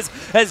 3 members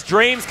as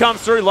Dreams comes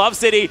through. Love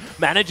City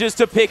manages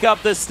to pick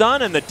up the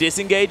stun and the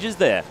disengage is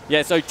there.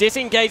 Yeah, so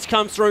disengage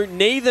comes through.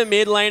 Neither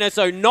mid laner,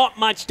 so not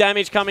much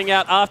damage coming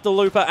out after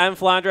Looper and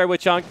Flandre were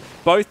chunked.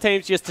 Both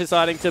teams just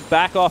deciding to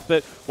back off,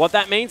 but what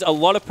that means, a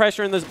lot of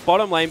pressure in this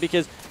bottom lane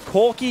because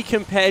Corki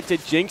compared to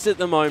Jinx at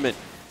the moment.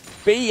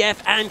 BF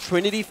and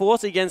Trinity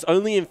Force against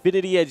only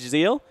Infinity Edge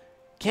Zeal.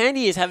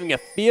 Candy is having a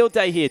field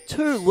day here,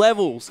 2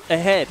 levels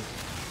ahead.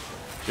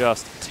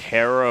 Just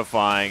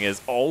terrifying as,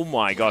 oh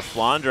my gosh,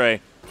 Flandre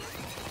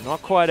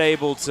not quite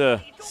able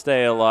to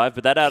stay alive,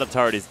 but that outer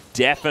turret is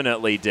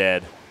definitely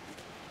dead.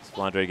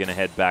 Flandre going to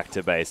head back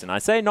to base. And I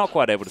say not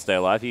quite able to stay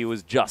alive. He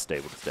was just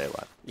able to stay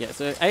alive. Yeah,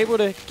 so able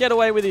to get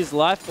away with his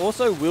life.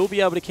 Also will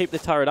be able to keep the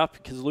turret up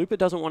because Lupa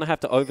doesn't want to have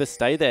to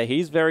overstay there.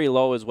 He's very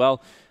low as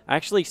well.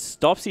 Actually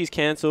stops his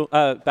cancel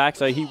back,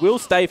 so he will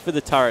stay for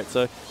the turret.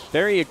 So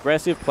very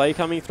aggressive play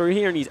coming through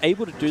here, and he's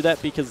able to do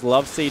that because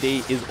Love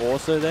CD is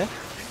also there.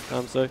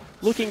 So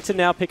looking to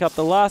now pick up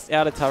the last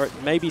outer turret,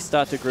 maybe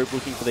start to group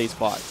looking for these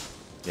fights.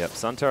 Yep,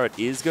 Sun turret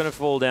is going to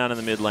fall down in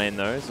the mid lane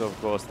though, so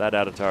of course that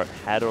outer turret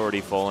had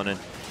already fallen, and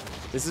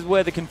this is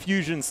where the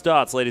confusion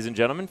starts, ladies and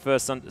gentlemen.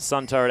 First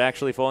Sun turret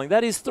actually falling.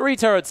 That is 3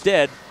 turrets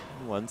dead.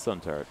 1 Sun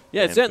turret.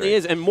 Yeah, it certainly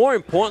is, and more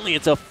importantly,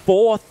 it's a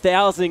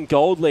 4,000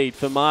 gold lead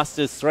for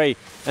Master3,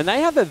 and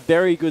they have a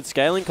very good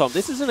scaling comp.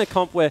 This isn't a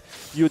comp where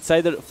you would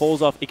say that it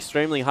falls off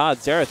extremely hard.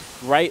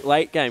 Xerath, great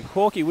late game.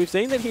 Corki, we've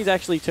seen that he's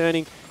actually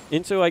turning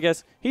into, I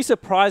guess, he's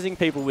surprising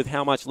people with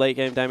how much late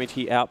game damage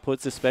he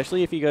outputs,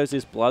 especially if he goes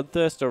this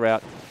Bloodthirster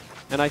route.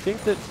 And I think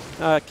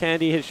that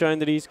Candy has shown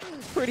that he's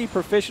pretty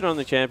proficient on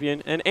the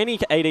champion, and any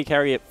AD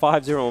carry at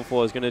 5-0 and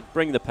 4 is going to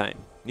bring the pain.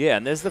 Yeah,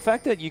 and there's the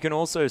fact that you can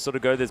also sort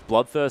of go this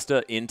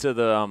Bloodthirster into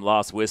the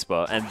Last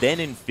Whisper and then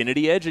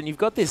Infinity Edge, and you've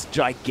got this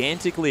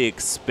gigantically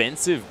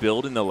expensive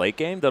build in the late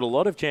game that a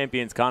lot of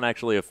champions can't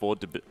actually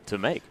afford to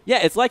make. Yeah,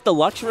 it's like the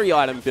luxury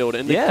item build,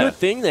 and the good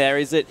thing there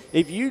is that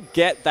if you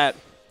get that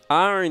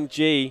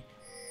RNG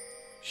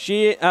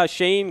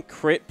Sheen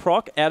crit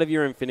proc out of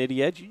your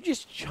Infinity Edge, you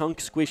just chunk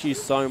squishies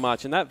so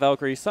much, and that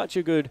Valkyrie is such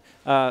a good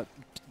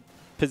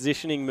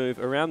positioning move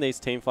around these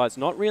team fights.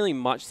 Not really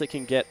much that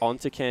can get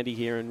onto Candy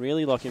here and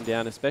really lock him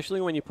down, especially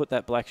when you put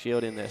that Black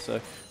Shield in there.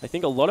 So I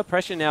think a lot of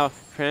pressure now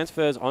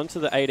transfers onto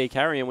the AD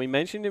carry, and we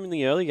mentioned him in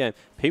the early game.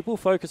 People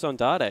focus on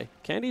Dade.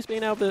 Candy's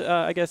been able to,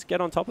 I guess,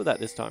 get on top of that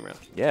this time around.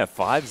 Yeah,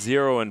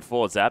 5-0 and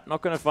 4. Zap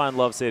not going to find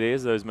Love CD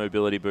as those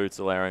mobility boots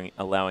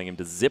allowing him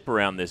to zip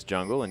around this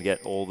jungle and get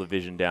all the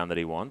vision down that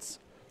he wants.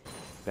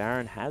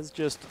 Baron has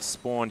just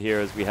spawned here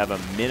as we have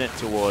a minute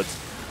towards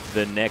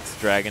the next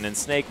dragon, and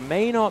Snake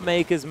may not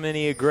make as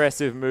many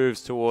aggressive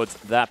moves towards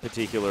that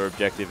particular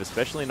objective,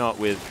 especially not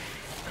with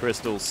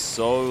Crystal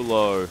so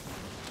low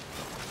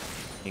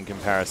in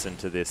comparison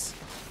to this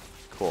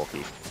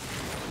Corki.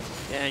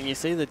 Yeah, and you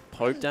see the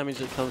poke damage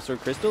that comes through.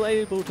 Crystal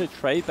able to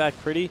trade back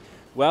pretty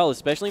well,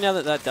 especially now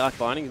that that Dark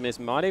Binding miss.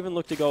 Might even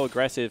look to go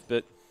aggressive,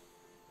 but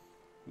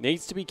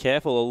needs to be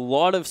careful. A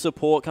lot of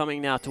support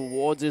coming now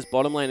towards this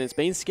bottom lane. It's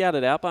been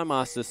scouted out by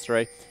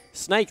Master3.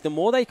 Snake, the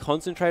more they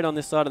concentrate on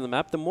this side of the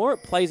map, the more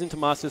it plays into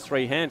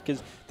Master3 hand,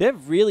 because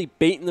they've really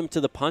beaten them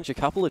to the punch a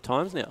couple of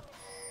times now.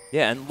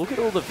 Yeah, and look at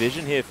all the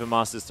vision here for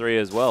Master3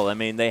 as well. I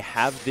mean, they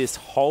have this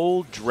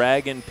whole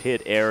Dragon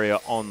Pit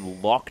area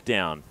on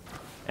lockdown.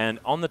 And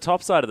on the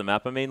top side of the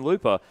map, I mean,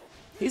 Lupa,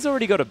 he's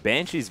already got a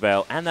Banshee's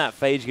Veil and that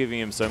Phage giving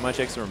him so much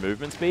extra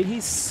movement speed.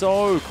 He's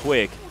so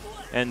quick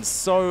and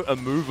so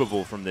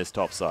immovable from this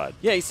top side.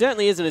 Yeah, he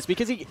certainly isn't. It's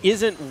because he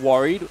isn't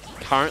worried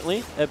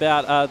currently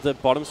about the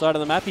bottom side of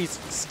the map. He's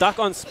stuck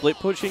on split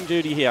pushing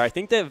duty here. I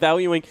think they're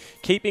valuing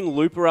keeping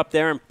Lupa up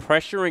there and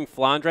pressuring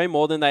Flandre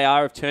more than they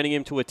are of turning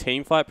him to a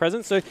team fight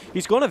presence. So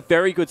he's got a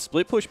very good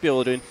split push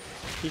build, and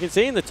you can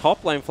see in the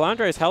top lane,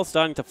 Flandre's health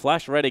starting to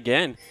flash red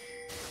again.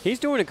 He's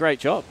doing a great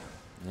job.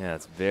 Yeah,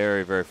 it's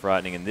very, very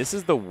frightening. And this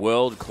is the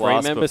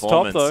world-class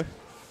performance top,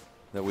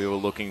 that we were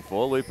looking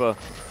for. Lupa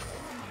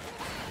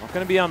not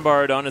going to be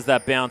unborrowed on as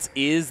that bounce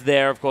is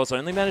there, of course.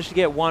 Only managed to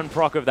get 1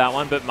 proc of that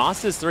one, but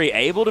Masters3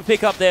 able to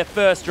pick up their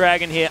first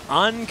dragon here,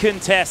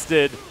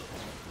 uncontested.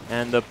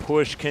 And the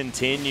push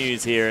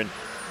continues here. And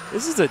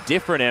this is a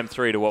different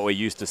M3 to what we're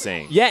used to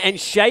seeing. Yeah, and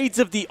shades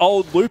of the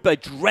old Lupa,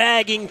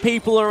 dragging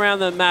people around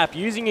the map,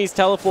 using his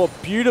teleport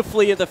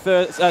beautifully at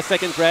the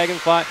second dragon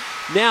fight.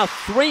 Now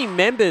 3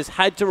 members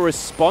had to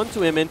respond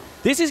to him, and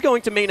this is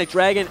going to mean a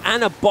dragon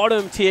and a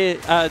bottom tier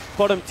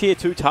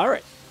 2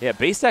 turret. Yeah,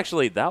 Beast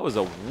actually, that was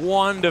a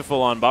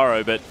wonderful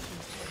unburrow, but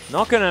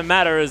not going to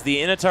matter as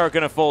the inner turret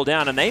going to fall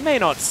down, and they may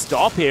not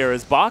stop here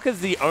as Barker's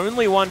the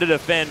only one to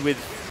defend with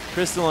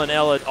Crystal and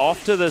Ellard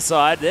off to the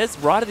side. There's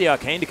right of the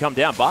Arcane to come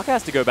down. Barker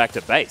has to go back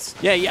to base.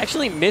 Yeah, he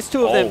actually missed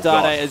 2 of them,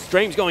 Dade, as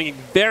Dream's going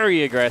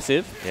very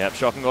aggressive. Yep,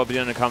 Shocking Goblin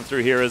going to come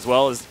through here as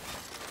well as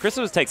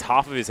Crystal takes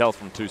half of his health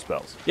from 2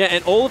 spells. Yeah,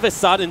 and all of a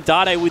sudden,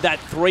 Dade with that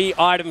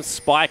 3-item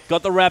spike,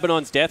 got the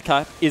Rabadon's Death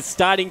Cup, is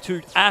starting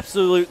to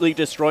absolutely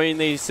destroy in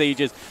these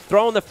sieges.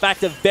 Throw on the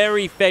fact that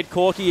very fed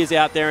Corki is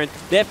out there, and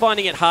they're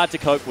finding it hard to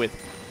cope with.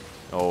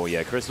 Oh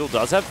yeah, Crystal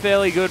does have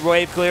fairly good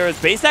wave clear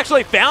as Beast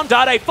actually found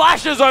Dade,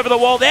 flashes over the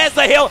wall, there's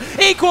the hill,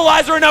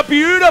 Equalizer in a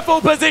beautiful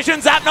position,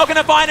 Zap not going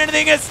to find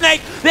anything as Snake,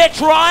 they're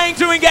trying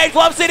to engage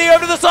Love City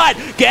over to the side,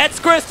 gets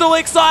Crystal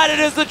excited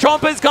as the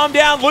Chompers come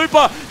down,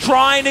 Lupa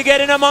trying to get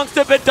in amongst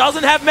it but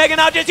doesn't have Mega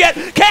Nudges yet,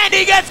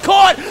 Candy gets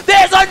caught,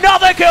 there's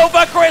another kill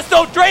for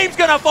Crystal, Dream's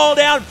going to fall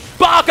down,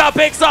 Barker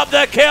picks up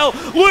the kill.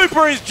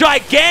 Looper is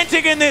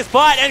gigantic in this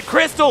fight, and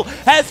Crystal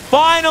has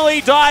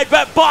finally died,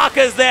 but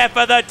Barker's there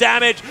for the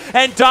damage,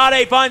 and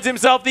Dade finds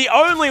himself the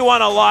only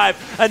one alive.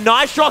 A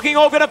nice shocking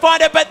all going to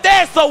find it, but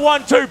there's the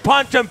 1-2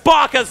 punch, and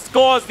Barker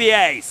scores the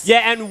ace.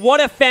 Yeah, and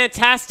what a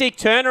fantastic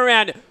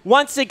turnaround.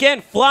 Once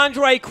again,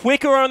 Flandre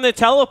quicker on the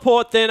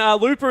teleport than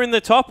Looper in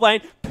the top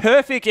lane.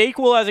 Perfect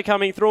equalizer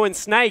coming through, and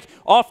Snake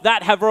off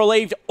that have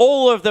relieved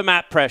all of the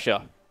map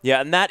pressure. Yeah,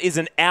 and that is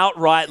an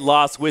outright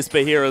last whisper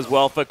here as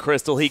well for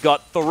Crystal. He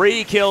got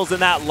 3 kills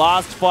in that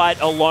last fight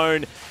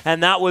alone,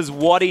 and that was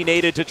what he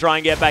needed to try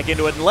and get back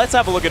into it. And let's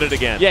have a look at it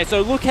again. Yeah,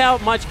 so look how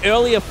much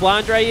earlier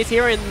Flandre is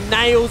here and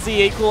nails the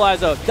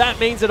equalizer. That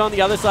means that on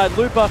the other side,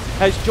 Looper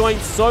has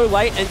joined so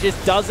late and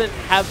just doesn't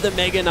have the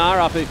Mega Gnar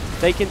up.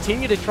 They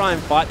continue to try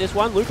and fight this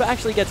one. Looper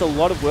actually gets a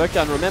lot of work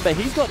done. Remember,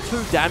 he's got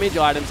 2 damage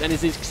items and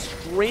is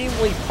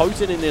extremely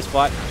potent in this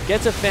fight.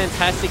 Gets a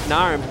fantastic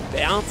Gnar and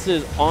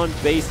bounces on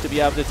Beast to be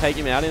able to take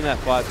him out in that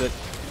fight. But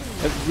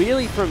it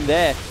really from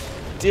there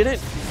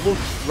didn't look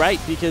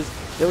great because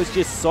there was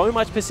just so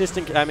much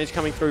persistent damage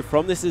coming through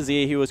from this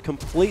Azir. He was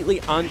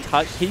completely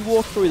untouched. He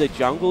walked through the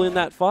jungle in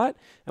that fight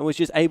and was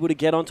just able to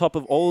get on top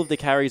of all of the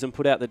carries and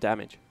put out the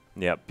damage.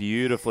 Yeah,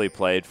 beautifully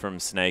played from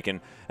Snake, and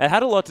it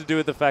had a lot to do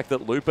with the fact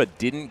that Looper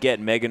didn't get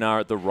Mega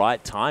Gnar at the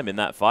right time in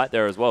that fight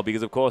there as well,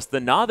 because of course the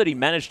Gnar that he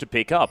managed to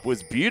pick up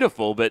was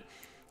beautiful, but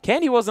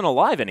Candy wasn't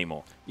alive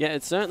anymore. Yeah,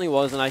 it certainly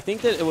was, and I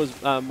think that it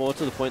was more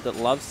to the point that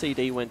Love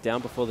CD went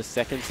down before the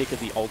second tick of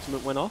the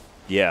ultimate went off.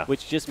 Yeah.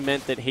 Which just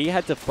meant that he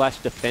had to flash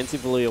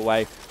defensively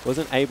away,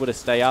 wasn't able to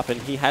stay up,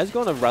 and he has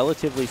gone a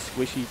relatively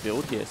squishy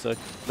build here, so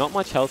not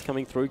much health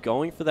coming through,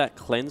 going for that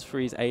cleanse for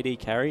his AD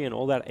carry and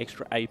all that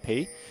extra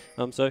AP.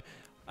 So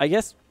I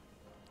guess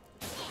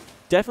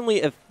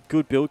definitely a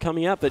good build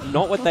coming out, but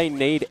not what they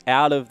need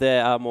out of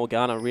their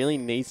Morgana. Really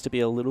needs to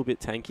be a little bit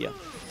tankier.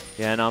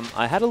 Yeah, and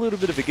I had a little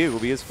bit of a giggle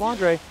because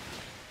Flandre,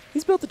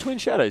 he's built the Twin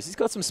Shadows. He's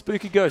got some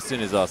spooky ghosts in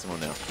his arsenal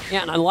now.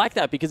 Yeah, and I like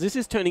that because this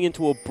is turning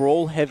into a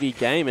brawl-heavy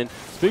game, and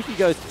Spooky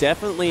Ghost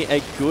definitely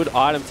a good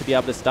item to be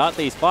able to start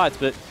these fights,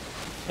 but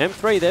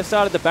M3, they've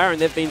started the Baron.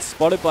 They've been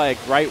spotted by a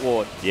great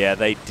ward. Yeah,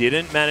 they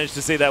didn't manage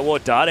to see that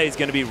ward. Dade is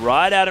going to be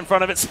right out in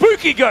front of it.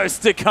 Spooky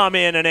Ghost to come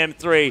in, and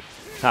M3,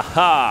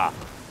 haha,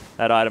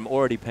 that item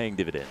already paying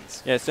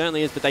dividends. Yeah, it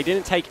certainly is, but they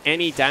didn't take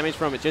any damage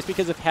from it just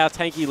because of how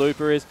tanky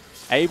Looper is.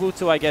 Able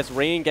to, I guess,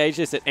 re-engage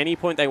this at any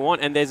point they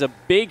want, and there's a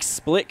big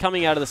split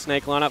coming out of the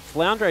Snake lineup.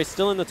 Flandre is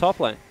still in the top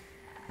lane.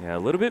 Yeah, a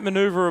little bit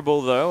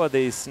maneuverable, though, are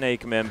these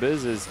Snake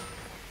members, as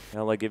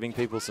they're giving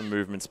people some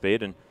movement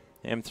speed, and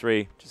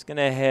M3 just going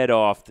to head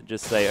off to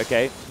just say,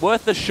 okay,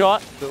 worth the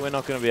shot, but we're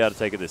not going to be able to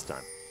take it this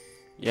time.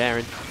 Yeah,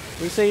 and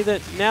we see that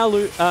now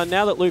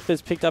that Loop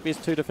has picked up his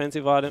 2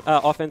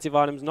 offensive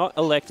items, not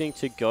electing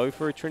to go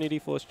for a Trinity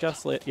Force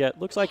just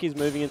yet. Looks like he's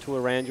moving into a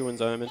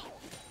Randuin's Omen.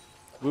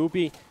 We'll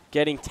be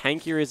getting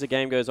tankier as the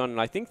game goes on, and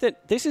I think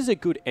that this is a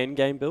good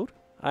endgame build.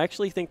 I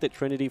actually think that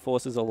Trinity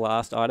Force as a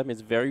last item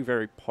is very,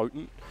 very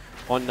potent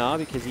on Gnar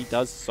because he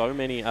does so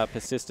many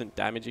persistent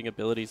damaging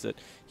abilities that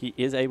he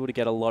is able to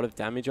get a lot of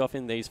damage off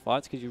in these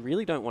fights because you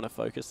really don't want to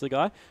focus the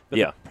guy. But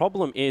the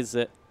problem is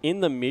that in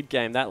the mid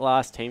game, that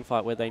last team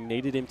fight where they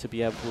needed him to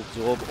be able to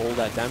absorb all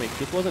that damage,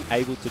 just wasn't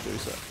able to do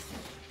so.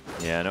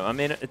 Yeah, no, I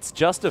mean, it's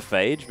just a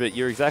phage, but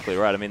you're exactly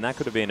right. I mean, that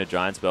could have been a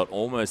Giant's Belt,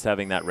 almost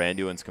having that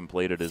Randuin's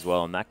completed as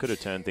well, and that could have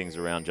turned things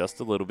around just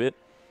a little bit.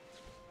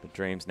 But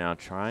Dream's now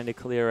trying to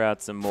clear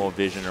out some more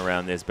vision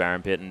around this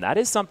Baron Pit, and that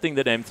is something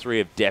that M3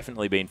 have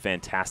definitely been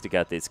fantastic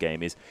at this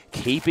game, is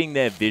keeping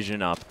their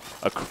vision up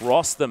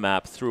across the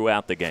map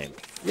throughout the game.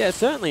 Yeah,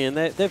 certainly, and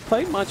they've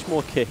played much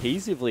more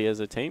cohesively as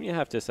a team, you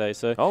have to say.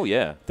 So oh,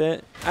 yeah.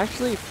 They're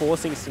actually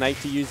forcing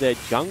Snake to use their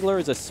jungler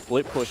as a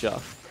split pusher,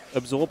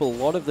 absorb a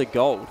lot of the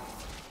gold,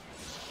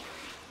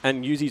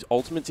 and use his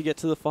ultimate to get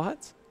to the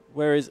fights.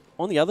 Whereas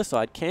on the other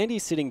side,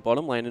 Candy's sitting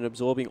bottom lane and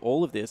absorbing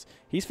all of this.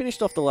 He's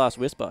finished off the last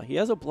Whisper. He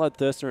has a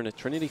Bloodthirster and a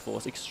Trinity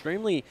Force.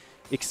 Extremely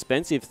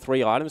expensive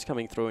 3 items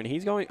coming through, and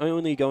he's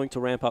only going to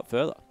ramp up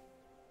further.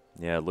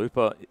 Yeah,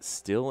 Looper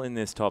still in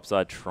this top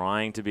side,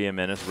 trying to be a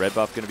menace. Red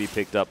buff going to be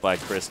picked up by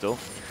Crystal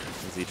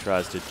as he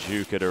tries to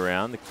juke it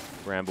around. The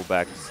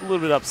Brambleback just a little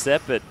bit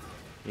upset, but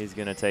he's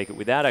going to take it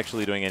without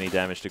actually doing any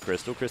damage to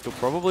Crystal. Crystal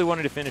probably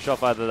wanted to finish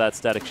off either that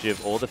Static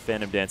Shiv or the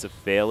Phantom Dancer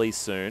fairly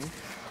soon.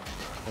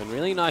 And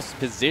really nice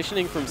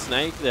positioning from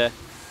Snake there.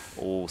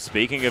 Oh,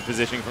 speaking of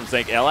positioning from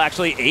Snake, L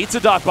actually eats a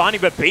Dark Binding,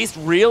 but Beast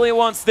really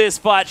wants this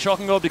fight.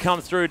 Shocking Orb to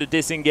come through to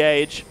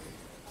disengage.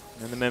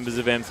 And the members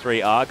of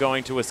M3 are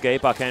going to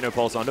escape. Arcano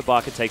Pulse onto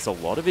Barker takes a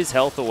lot of his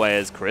health away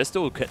as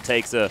Crystal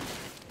takes a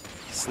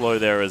slow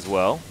there as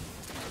well.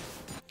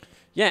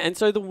 Yeah, and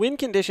so the win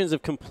conditions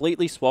have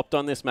completely swapped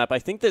on this map. I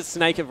think that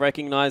Snake have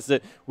recognized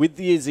that with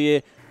the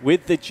Azir,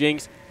 with the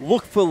Jinx,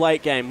 look for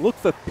late game, look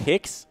for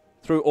picks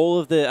through all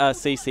of the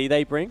CC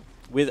they bring,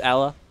 with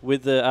Ella,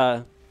 with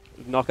the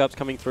knockups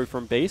coming through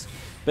from Beast.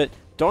 But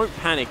don't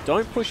panic,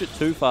 don't push it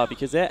too far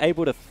because they're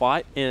able to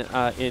fight in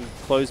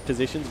closed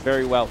positions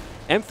very well.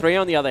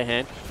 M3, on the other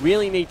hand,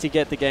 really need to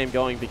get the game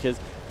going because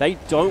They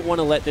don't want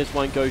to let this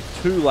one go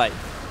too late.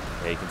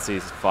 Yeah, you can see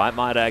his fight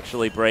might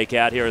actually break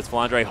out here as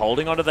Flandre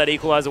holding onto that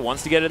equalizer,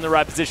 wants to get in the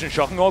right position.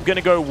 Shocking Orb going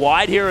to go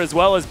wide here as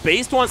well as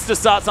Beast wants to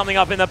start something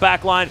up in the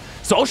back line.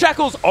 Soul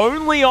Shackle's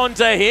only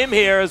onto him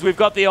here as we've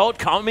got the ult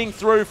coming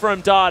through from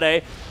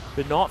Dade,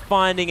 but not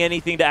finding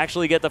anything to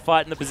actually get the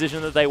fight in the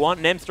position that they want.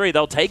 And M3,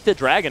 they'll take the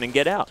Dragon and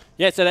get out.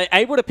 Yeah, so they're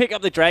able to pick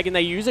up the Dragon.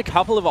 They use a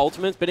couple of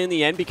ultimates, but in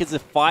the end, because the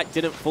fight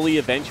didn't fully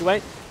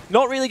eventuate,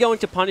 not really going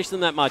to punish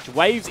them that much.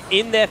 Waves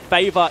in their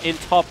favor in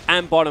top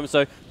and bottom,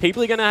 so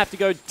people are going to have to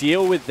go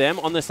deal with them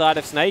on the side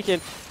of Snake,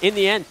 and in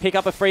the end, pick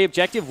up a free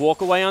objective,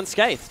 walk away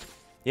unscathed.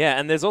 Yeah,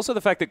 and there's also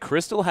the fact that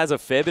Crystal has a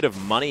fair bit of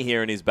money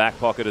here in his back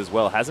pocket as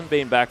well. Hasn't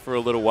been back for a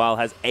little while,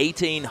 has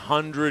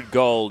 1,800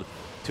 gold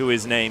to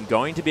his name.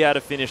 Going to be able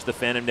to finish the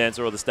Phantom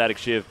Dancer or the Static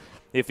Shiv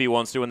if he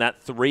wants to, and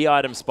that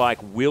 3-item spike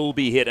will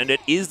be hit, and it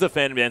is the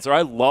Phantom Dancer.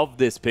 I love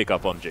this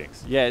pickup on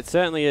Jinx. Yeah, it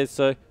certainly is,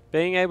 so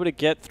being able to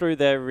get through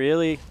there,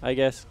 really, I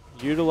guess,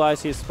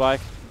 utilize his spike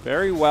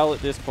very well at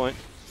this point.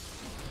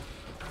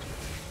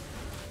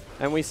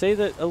 And we see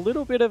that a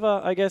little bit of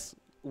a, I guess,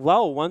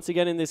 lull once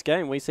again in this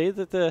game. We see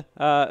that the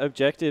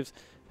objectives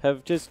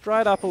have just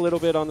dried up a little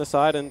bit on the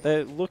side, and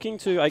they're looking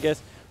to, I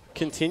guess,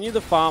 continue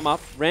the farm up.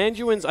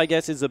 Randuin's, I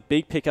guess, is a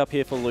big pickup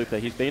here for Looper.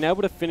 He's been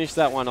able to finish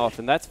that one off,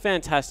 and that's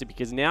fantastic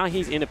because now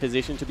he's in a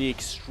position to be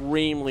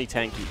extremely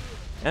tanky.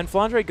 And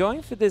Flandre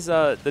going for this,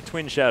 the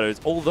Twin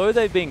Shadows, although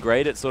they've been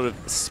great at sort of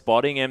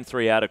spotting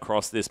M3 out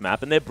across this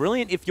map, and they're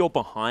brilliant if you're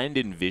behind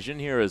in vision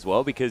here as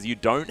well, because you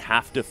don't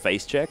have to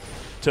face check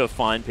to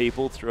find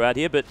people throughout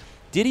here, but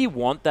did he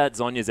want that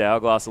Zhonya's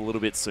Hourglass a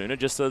little bit sooner,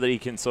 just so that he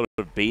can sort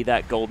of be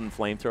that golden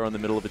flamethrower in the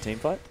middle of a team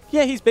fight?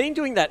 Yeah, he's been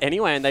doing that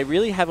anyway, and they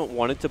really haven't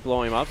wanted to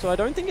blow him up, so I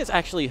don't think it's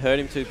actually hurt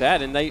him too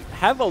bad. And they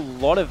have a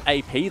lot of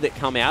AP that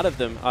come out of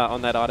them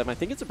on that item. I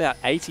think it's about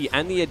 80,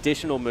 and the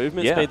additional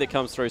movement speed that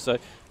comes through. So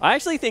I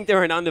actually think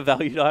they're an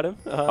undervalued item.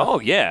 Oh,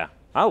 yeah.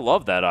 I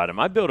love that item.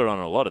 I build it on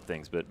a lot of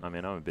things, but, I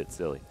mean, I'm a bit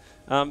silly.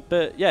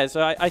 But yeah,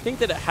 so I think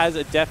that it has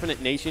a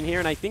definite niche in here,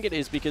 and I think it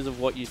is because of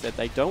what you said.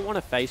 They don't want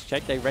to face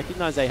check. They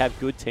recognize they have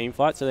good team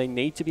fights, so they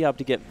need to be able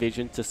to get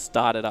vision to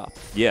start it up.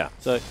 Yeah.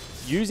 So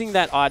using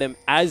that item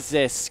as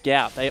their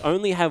scout, they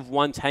only have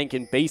one tank,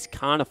 and Beast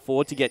can't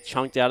afford to get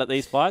chunked out at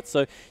these fights,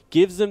 so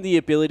gives them the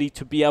ability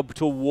to be able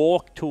to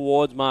walk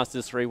towards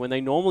Master3 when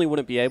they normally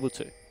wouldn't be able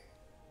to.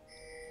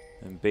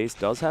 And Beast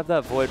does have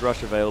that Void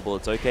Rush available.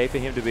 It's okay for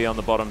him to be on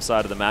the bottom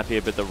side of the map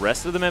here, but the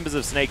rest of the members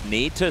of Snake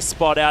need to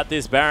spot out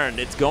this Baron.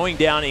 It's going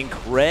down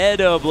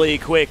incredibly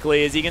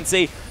quickly. As you can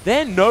see,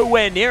 they're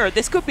nowhere near it.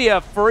 This could be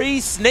a free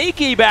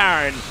sneaky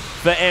Baron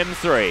for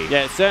M3.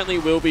 Yeah, it certainly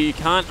will be. You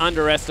can't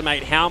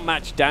underestimate how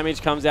much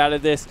damage comes out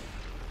of this.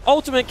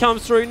 Ultimate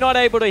comes through, not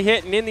able to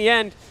hit, and in the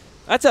end,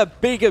 that's a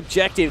big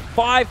objective.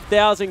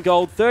 5,000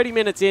 gold, 30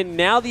 minutes in.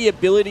 Now the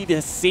ability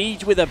to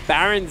siege with a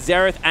Baron,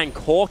 Xerath, and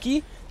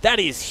Corki. That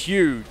is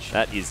huge.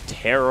 That is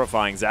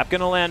terrifying. Zap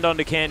going to land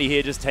onto Candy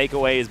here, just take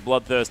away his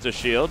Bloodthirster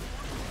shield.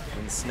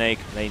 And Snake,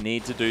 they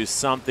need to do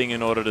something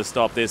in order to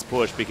stop this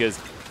push, because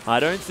I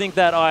don't think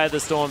that Eye of the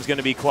Storm's going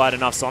to be quite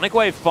enough. Sonic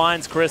Wave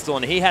finds Crystal,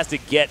 and he has to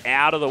get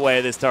out of the way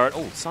of this turret.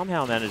 Oh,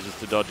 somehow manages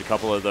to dodge a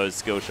couple of those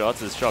skill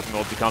shots as Shocking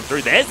Orb to come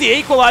through. There's the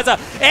equalizer.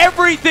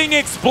 Everything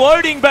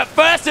exploding, but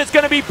first it's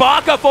going to be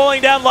Barker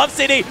falling down. Love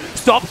City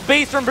stops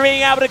Beast from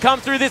being able to come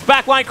through this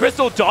backline.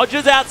 Crystal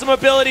dodges out some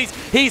abilities.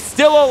 He's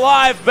still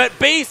alive, but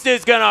Beast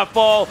is going to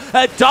fall.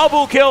 A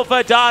double kill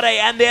for Dade,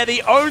 and they're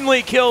the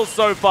only kills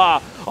so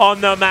far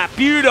on the map.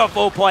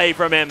 Beautiful play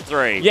from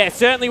M3. Yeah, it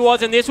certainly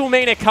was, and this will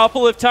mean a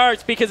couple of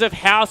turrets because of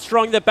how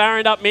strong the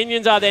Baroned up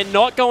minions are. They're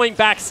not going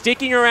back,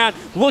 sticking around,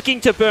 looking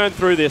to burn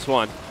through this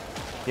one.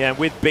 Yeah,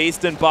 with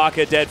Beast and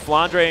Barker dead,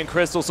 Flandre and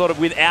Crystal sort of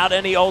without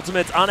any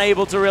ultimates,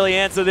 unable to really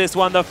answer this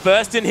one. The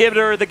first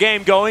inhibitor of the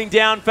game going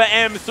down for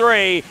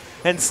M3.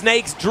 And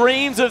Snake's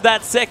dreams of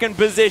that second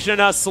position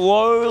are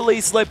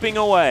slowly slipping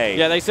away.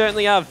 Yeah, they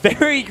certainly are.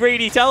 Very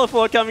greedy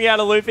teleport coming out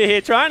of Looper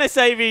here, trying to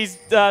save his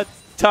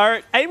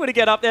turret, able to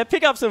get up there,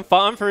 pick up some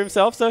farm for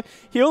himself, so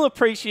he'll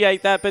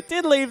appreciate that, but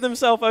did leave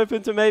themselves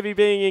open to maybe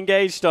being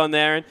engaged on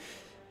there. And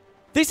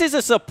this is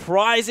a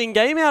surprising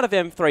game out of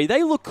M3.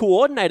 They look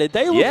coordinated.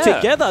 They look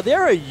together.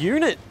 They're a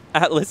unit,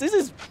 Atlas. This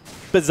is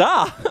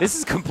bizarre. This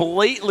is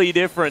completely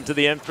different to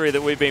the M3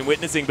 that we've been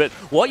witnessing, but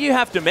what you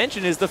have to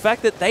mention is the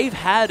fact that they've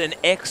had an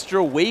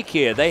extra week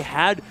here. They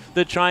had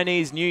the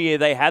Chinese New Year.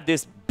 They had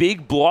this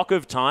big block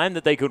of time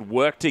that they could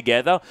work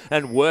together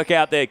and work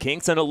out their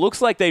kinks, and it looks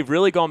like they've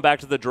really gone back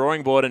to the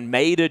drawing board and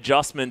made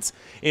adjustments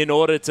in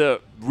order to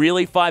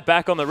really fight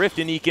back on the Rift.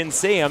 And you can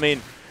see, I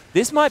mean,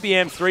 this might be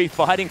M3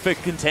 fighting for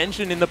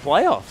contention in the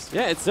playoffs.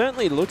 Yeah, it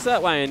certainly looks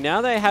that way, and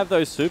now they have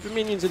those super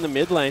minions in the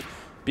mid lane,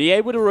 be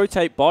able to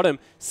rotate bottom,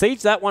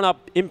 siege that one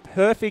up in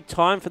perfect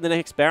time for the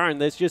next Baron.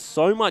 There's just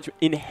so much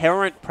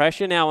inherent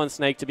pressure now on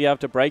Snake to be able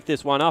to break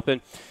this one up,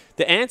 and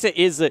the answer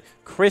is that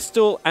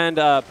Crystal and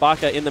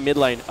Barker in the mid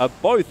lane are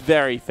both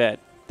very fed.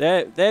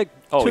 They're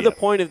to the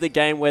point of the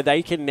game where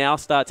they can now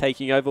start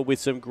taking over with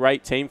some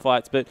great team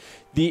fights. But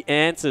the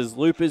answers,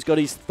 Looper's got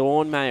his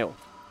Thorn Mail.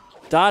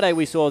 Dade,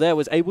 we saw there,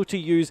 was able to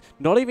use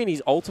not even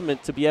his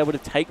ultimate to be able to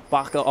take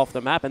Baka off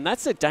the map. And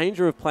that's the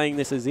danger of playing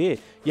this Azir.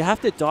 You have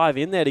to dive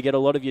in there to get a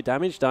lot of your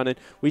damage done. And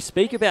we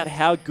speak about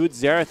how good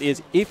Xerath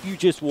is if you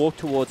just walk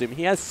towards him.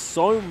 He has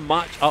so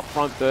much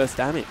upfront burst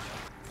damage.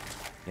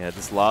 Yeah,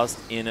 this last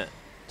in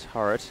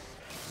turret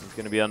is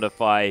going to be under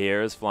fire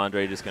here as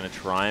Flandre just going to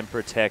try and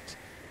protect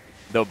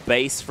the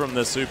base from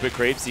the super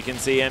creeps. You can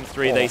see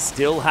M3, they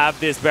still have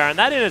this Baron.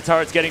 That inner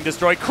turret's getting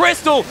destroyed.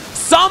 Crystal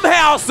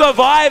somehow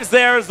survives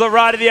there as the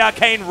Rite of the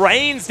Arcane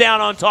rains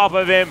down on top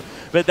of him.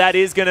 But that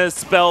is going to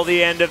spell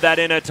the end of that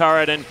inner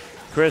turret. And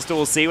Crystal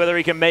will see whether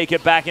he can make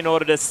it back in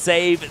order to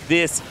save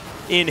this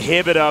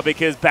inhibitor,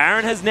 because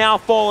Baron has now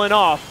fallen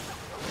off.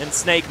 And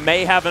Snake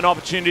may have an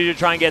opportunity to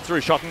try and get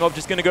through. Shockingov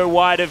just going to go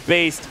wide of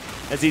Beast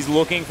as he's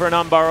looking for an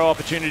unburrow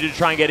opportunity to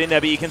try and get in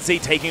there. But you can see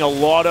taking a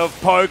lot of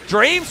poke.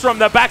 Dreams from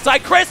the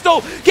backside.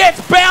 Crystal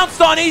gets bounced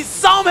on. He's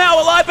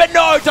somehow alive, but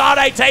no,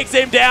 Dade takes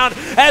him down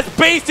as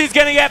Beast is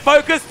going to get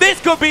focused.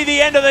 This could be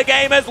the end of the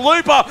game as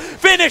Looper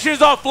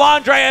finishes off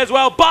Flandre as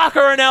well.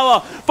 Baka and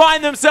Ella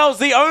find themselves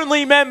the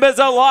only members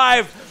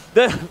alive.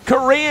 The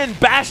Korean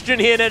Bastion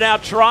here to now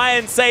try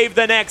and save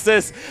the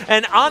Nexus,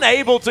 and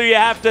unable to, you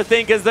have to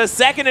think, as the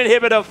second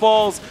inhibitor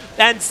falls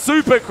and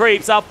super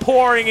creeps are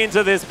pouring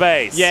into this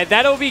base. Yeah,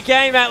 that'll be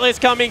Game Atlas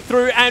coming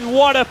through, and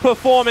what a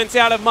performance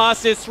out of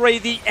Master3.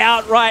 The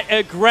outright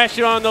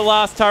aggression on the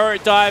last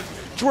turret dive.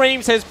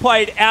 Dreams has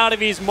played out of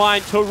his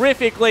mind.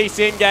 Terrific Lee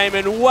Sin game,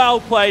 and well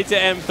played to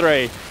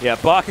M3. Yeah,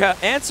 Baka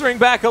answering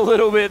back a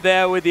little bit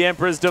there with the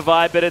Emperor's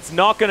Divide, but it's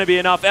not going to be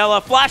enough. Ella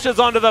flashes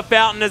onto the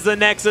fountain as the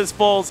Nexus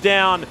falls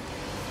down.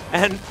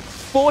 And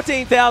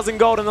 14,000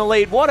 gold in the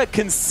lead. What a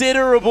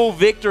considerable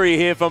victory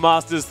here for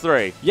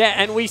Masters3. Yeah,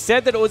 and we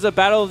said that it was a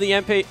battle of the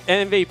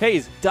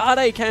MVPs.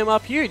 Dade came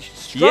up huge.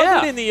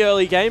 Struggled in the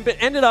early game, but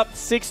ended up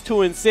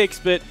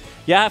 6-2-6. But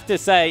you have to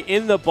say,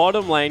 in the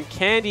bottom lane,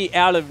 Candy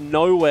out of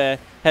nowhere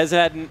has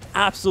had an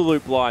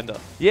absolute blinder.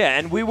 Yeah,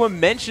 and we were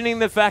mentioning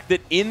the fact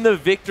that in the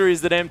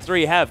victories that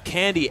M3 have,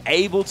 Candy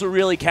able to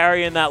really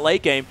carry in that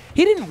late game.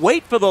 He didn't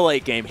wait for the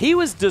late game. He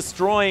was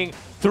destroying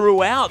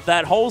throughout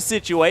that whole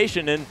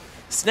situation, and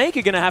Snake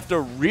are going to have to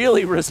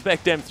really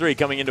respect M3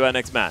 coming into our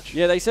next match.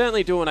 Yeah, they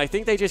certainly do, and I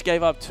think they just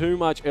gave up too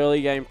much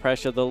early game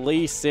pressure. The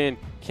Lee Sin,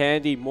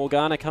 Candy,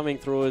 Morgana coming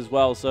through as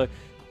well, so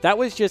that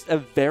was just a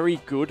very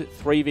good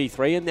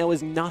 3v3, and there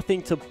was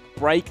nothing to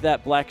break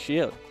that Black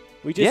Shield.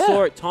 We just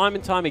saw it time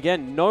and time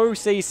again. No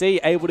CC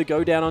able to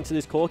go down onto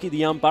this Corki.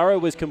 The Unburrow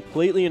was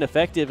completely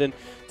ineffective, and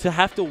to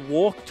have to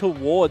walk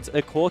towards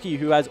a Corki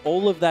who has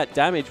all of that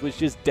damage was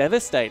just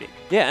devastating.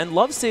 Yeah, and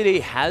Love City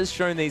has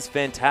shown these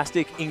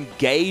fantastic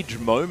engage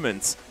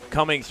moments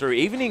coming through.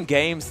 Even in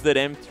games that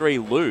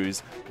M3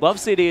 lose, Love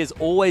City has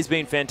always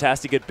been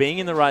fantastic at being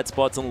in the right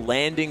spots and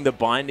landing the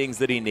bindings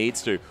that he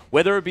needs to.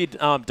 Whether it be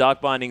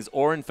Dark Bindings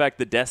or, in fact,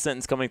 the Death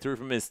Sentence coming through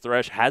from his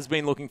Thresh has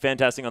been looking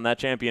fantastic on that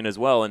champion as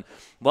well. And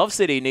Love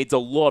City needs a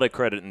lot of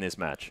credit in this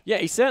match. Yeah,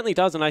 he certainly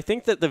does. And I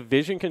think that the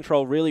vision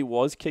control really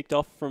was kicked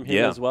off from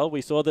him as well.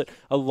 We saw that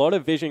a lot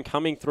of vision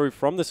coming through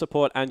from the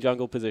support and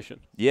jungle position.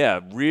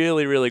 Yeah,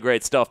 really, really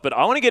great stuff. But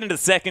I want to get into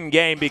the second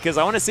game because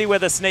I want to see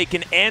whether Snake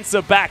can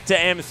answer back to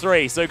M3.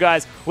 So,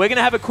 guys, we're going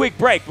to have a quick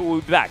break, but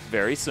we'll be back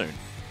very soon.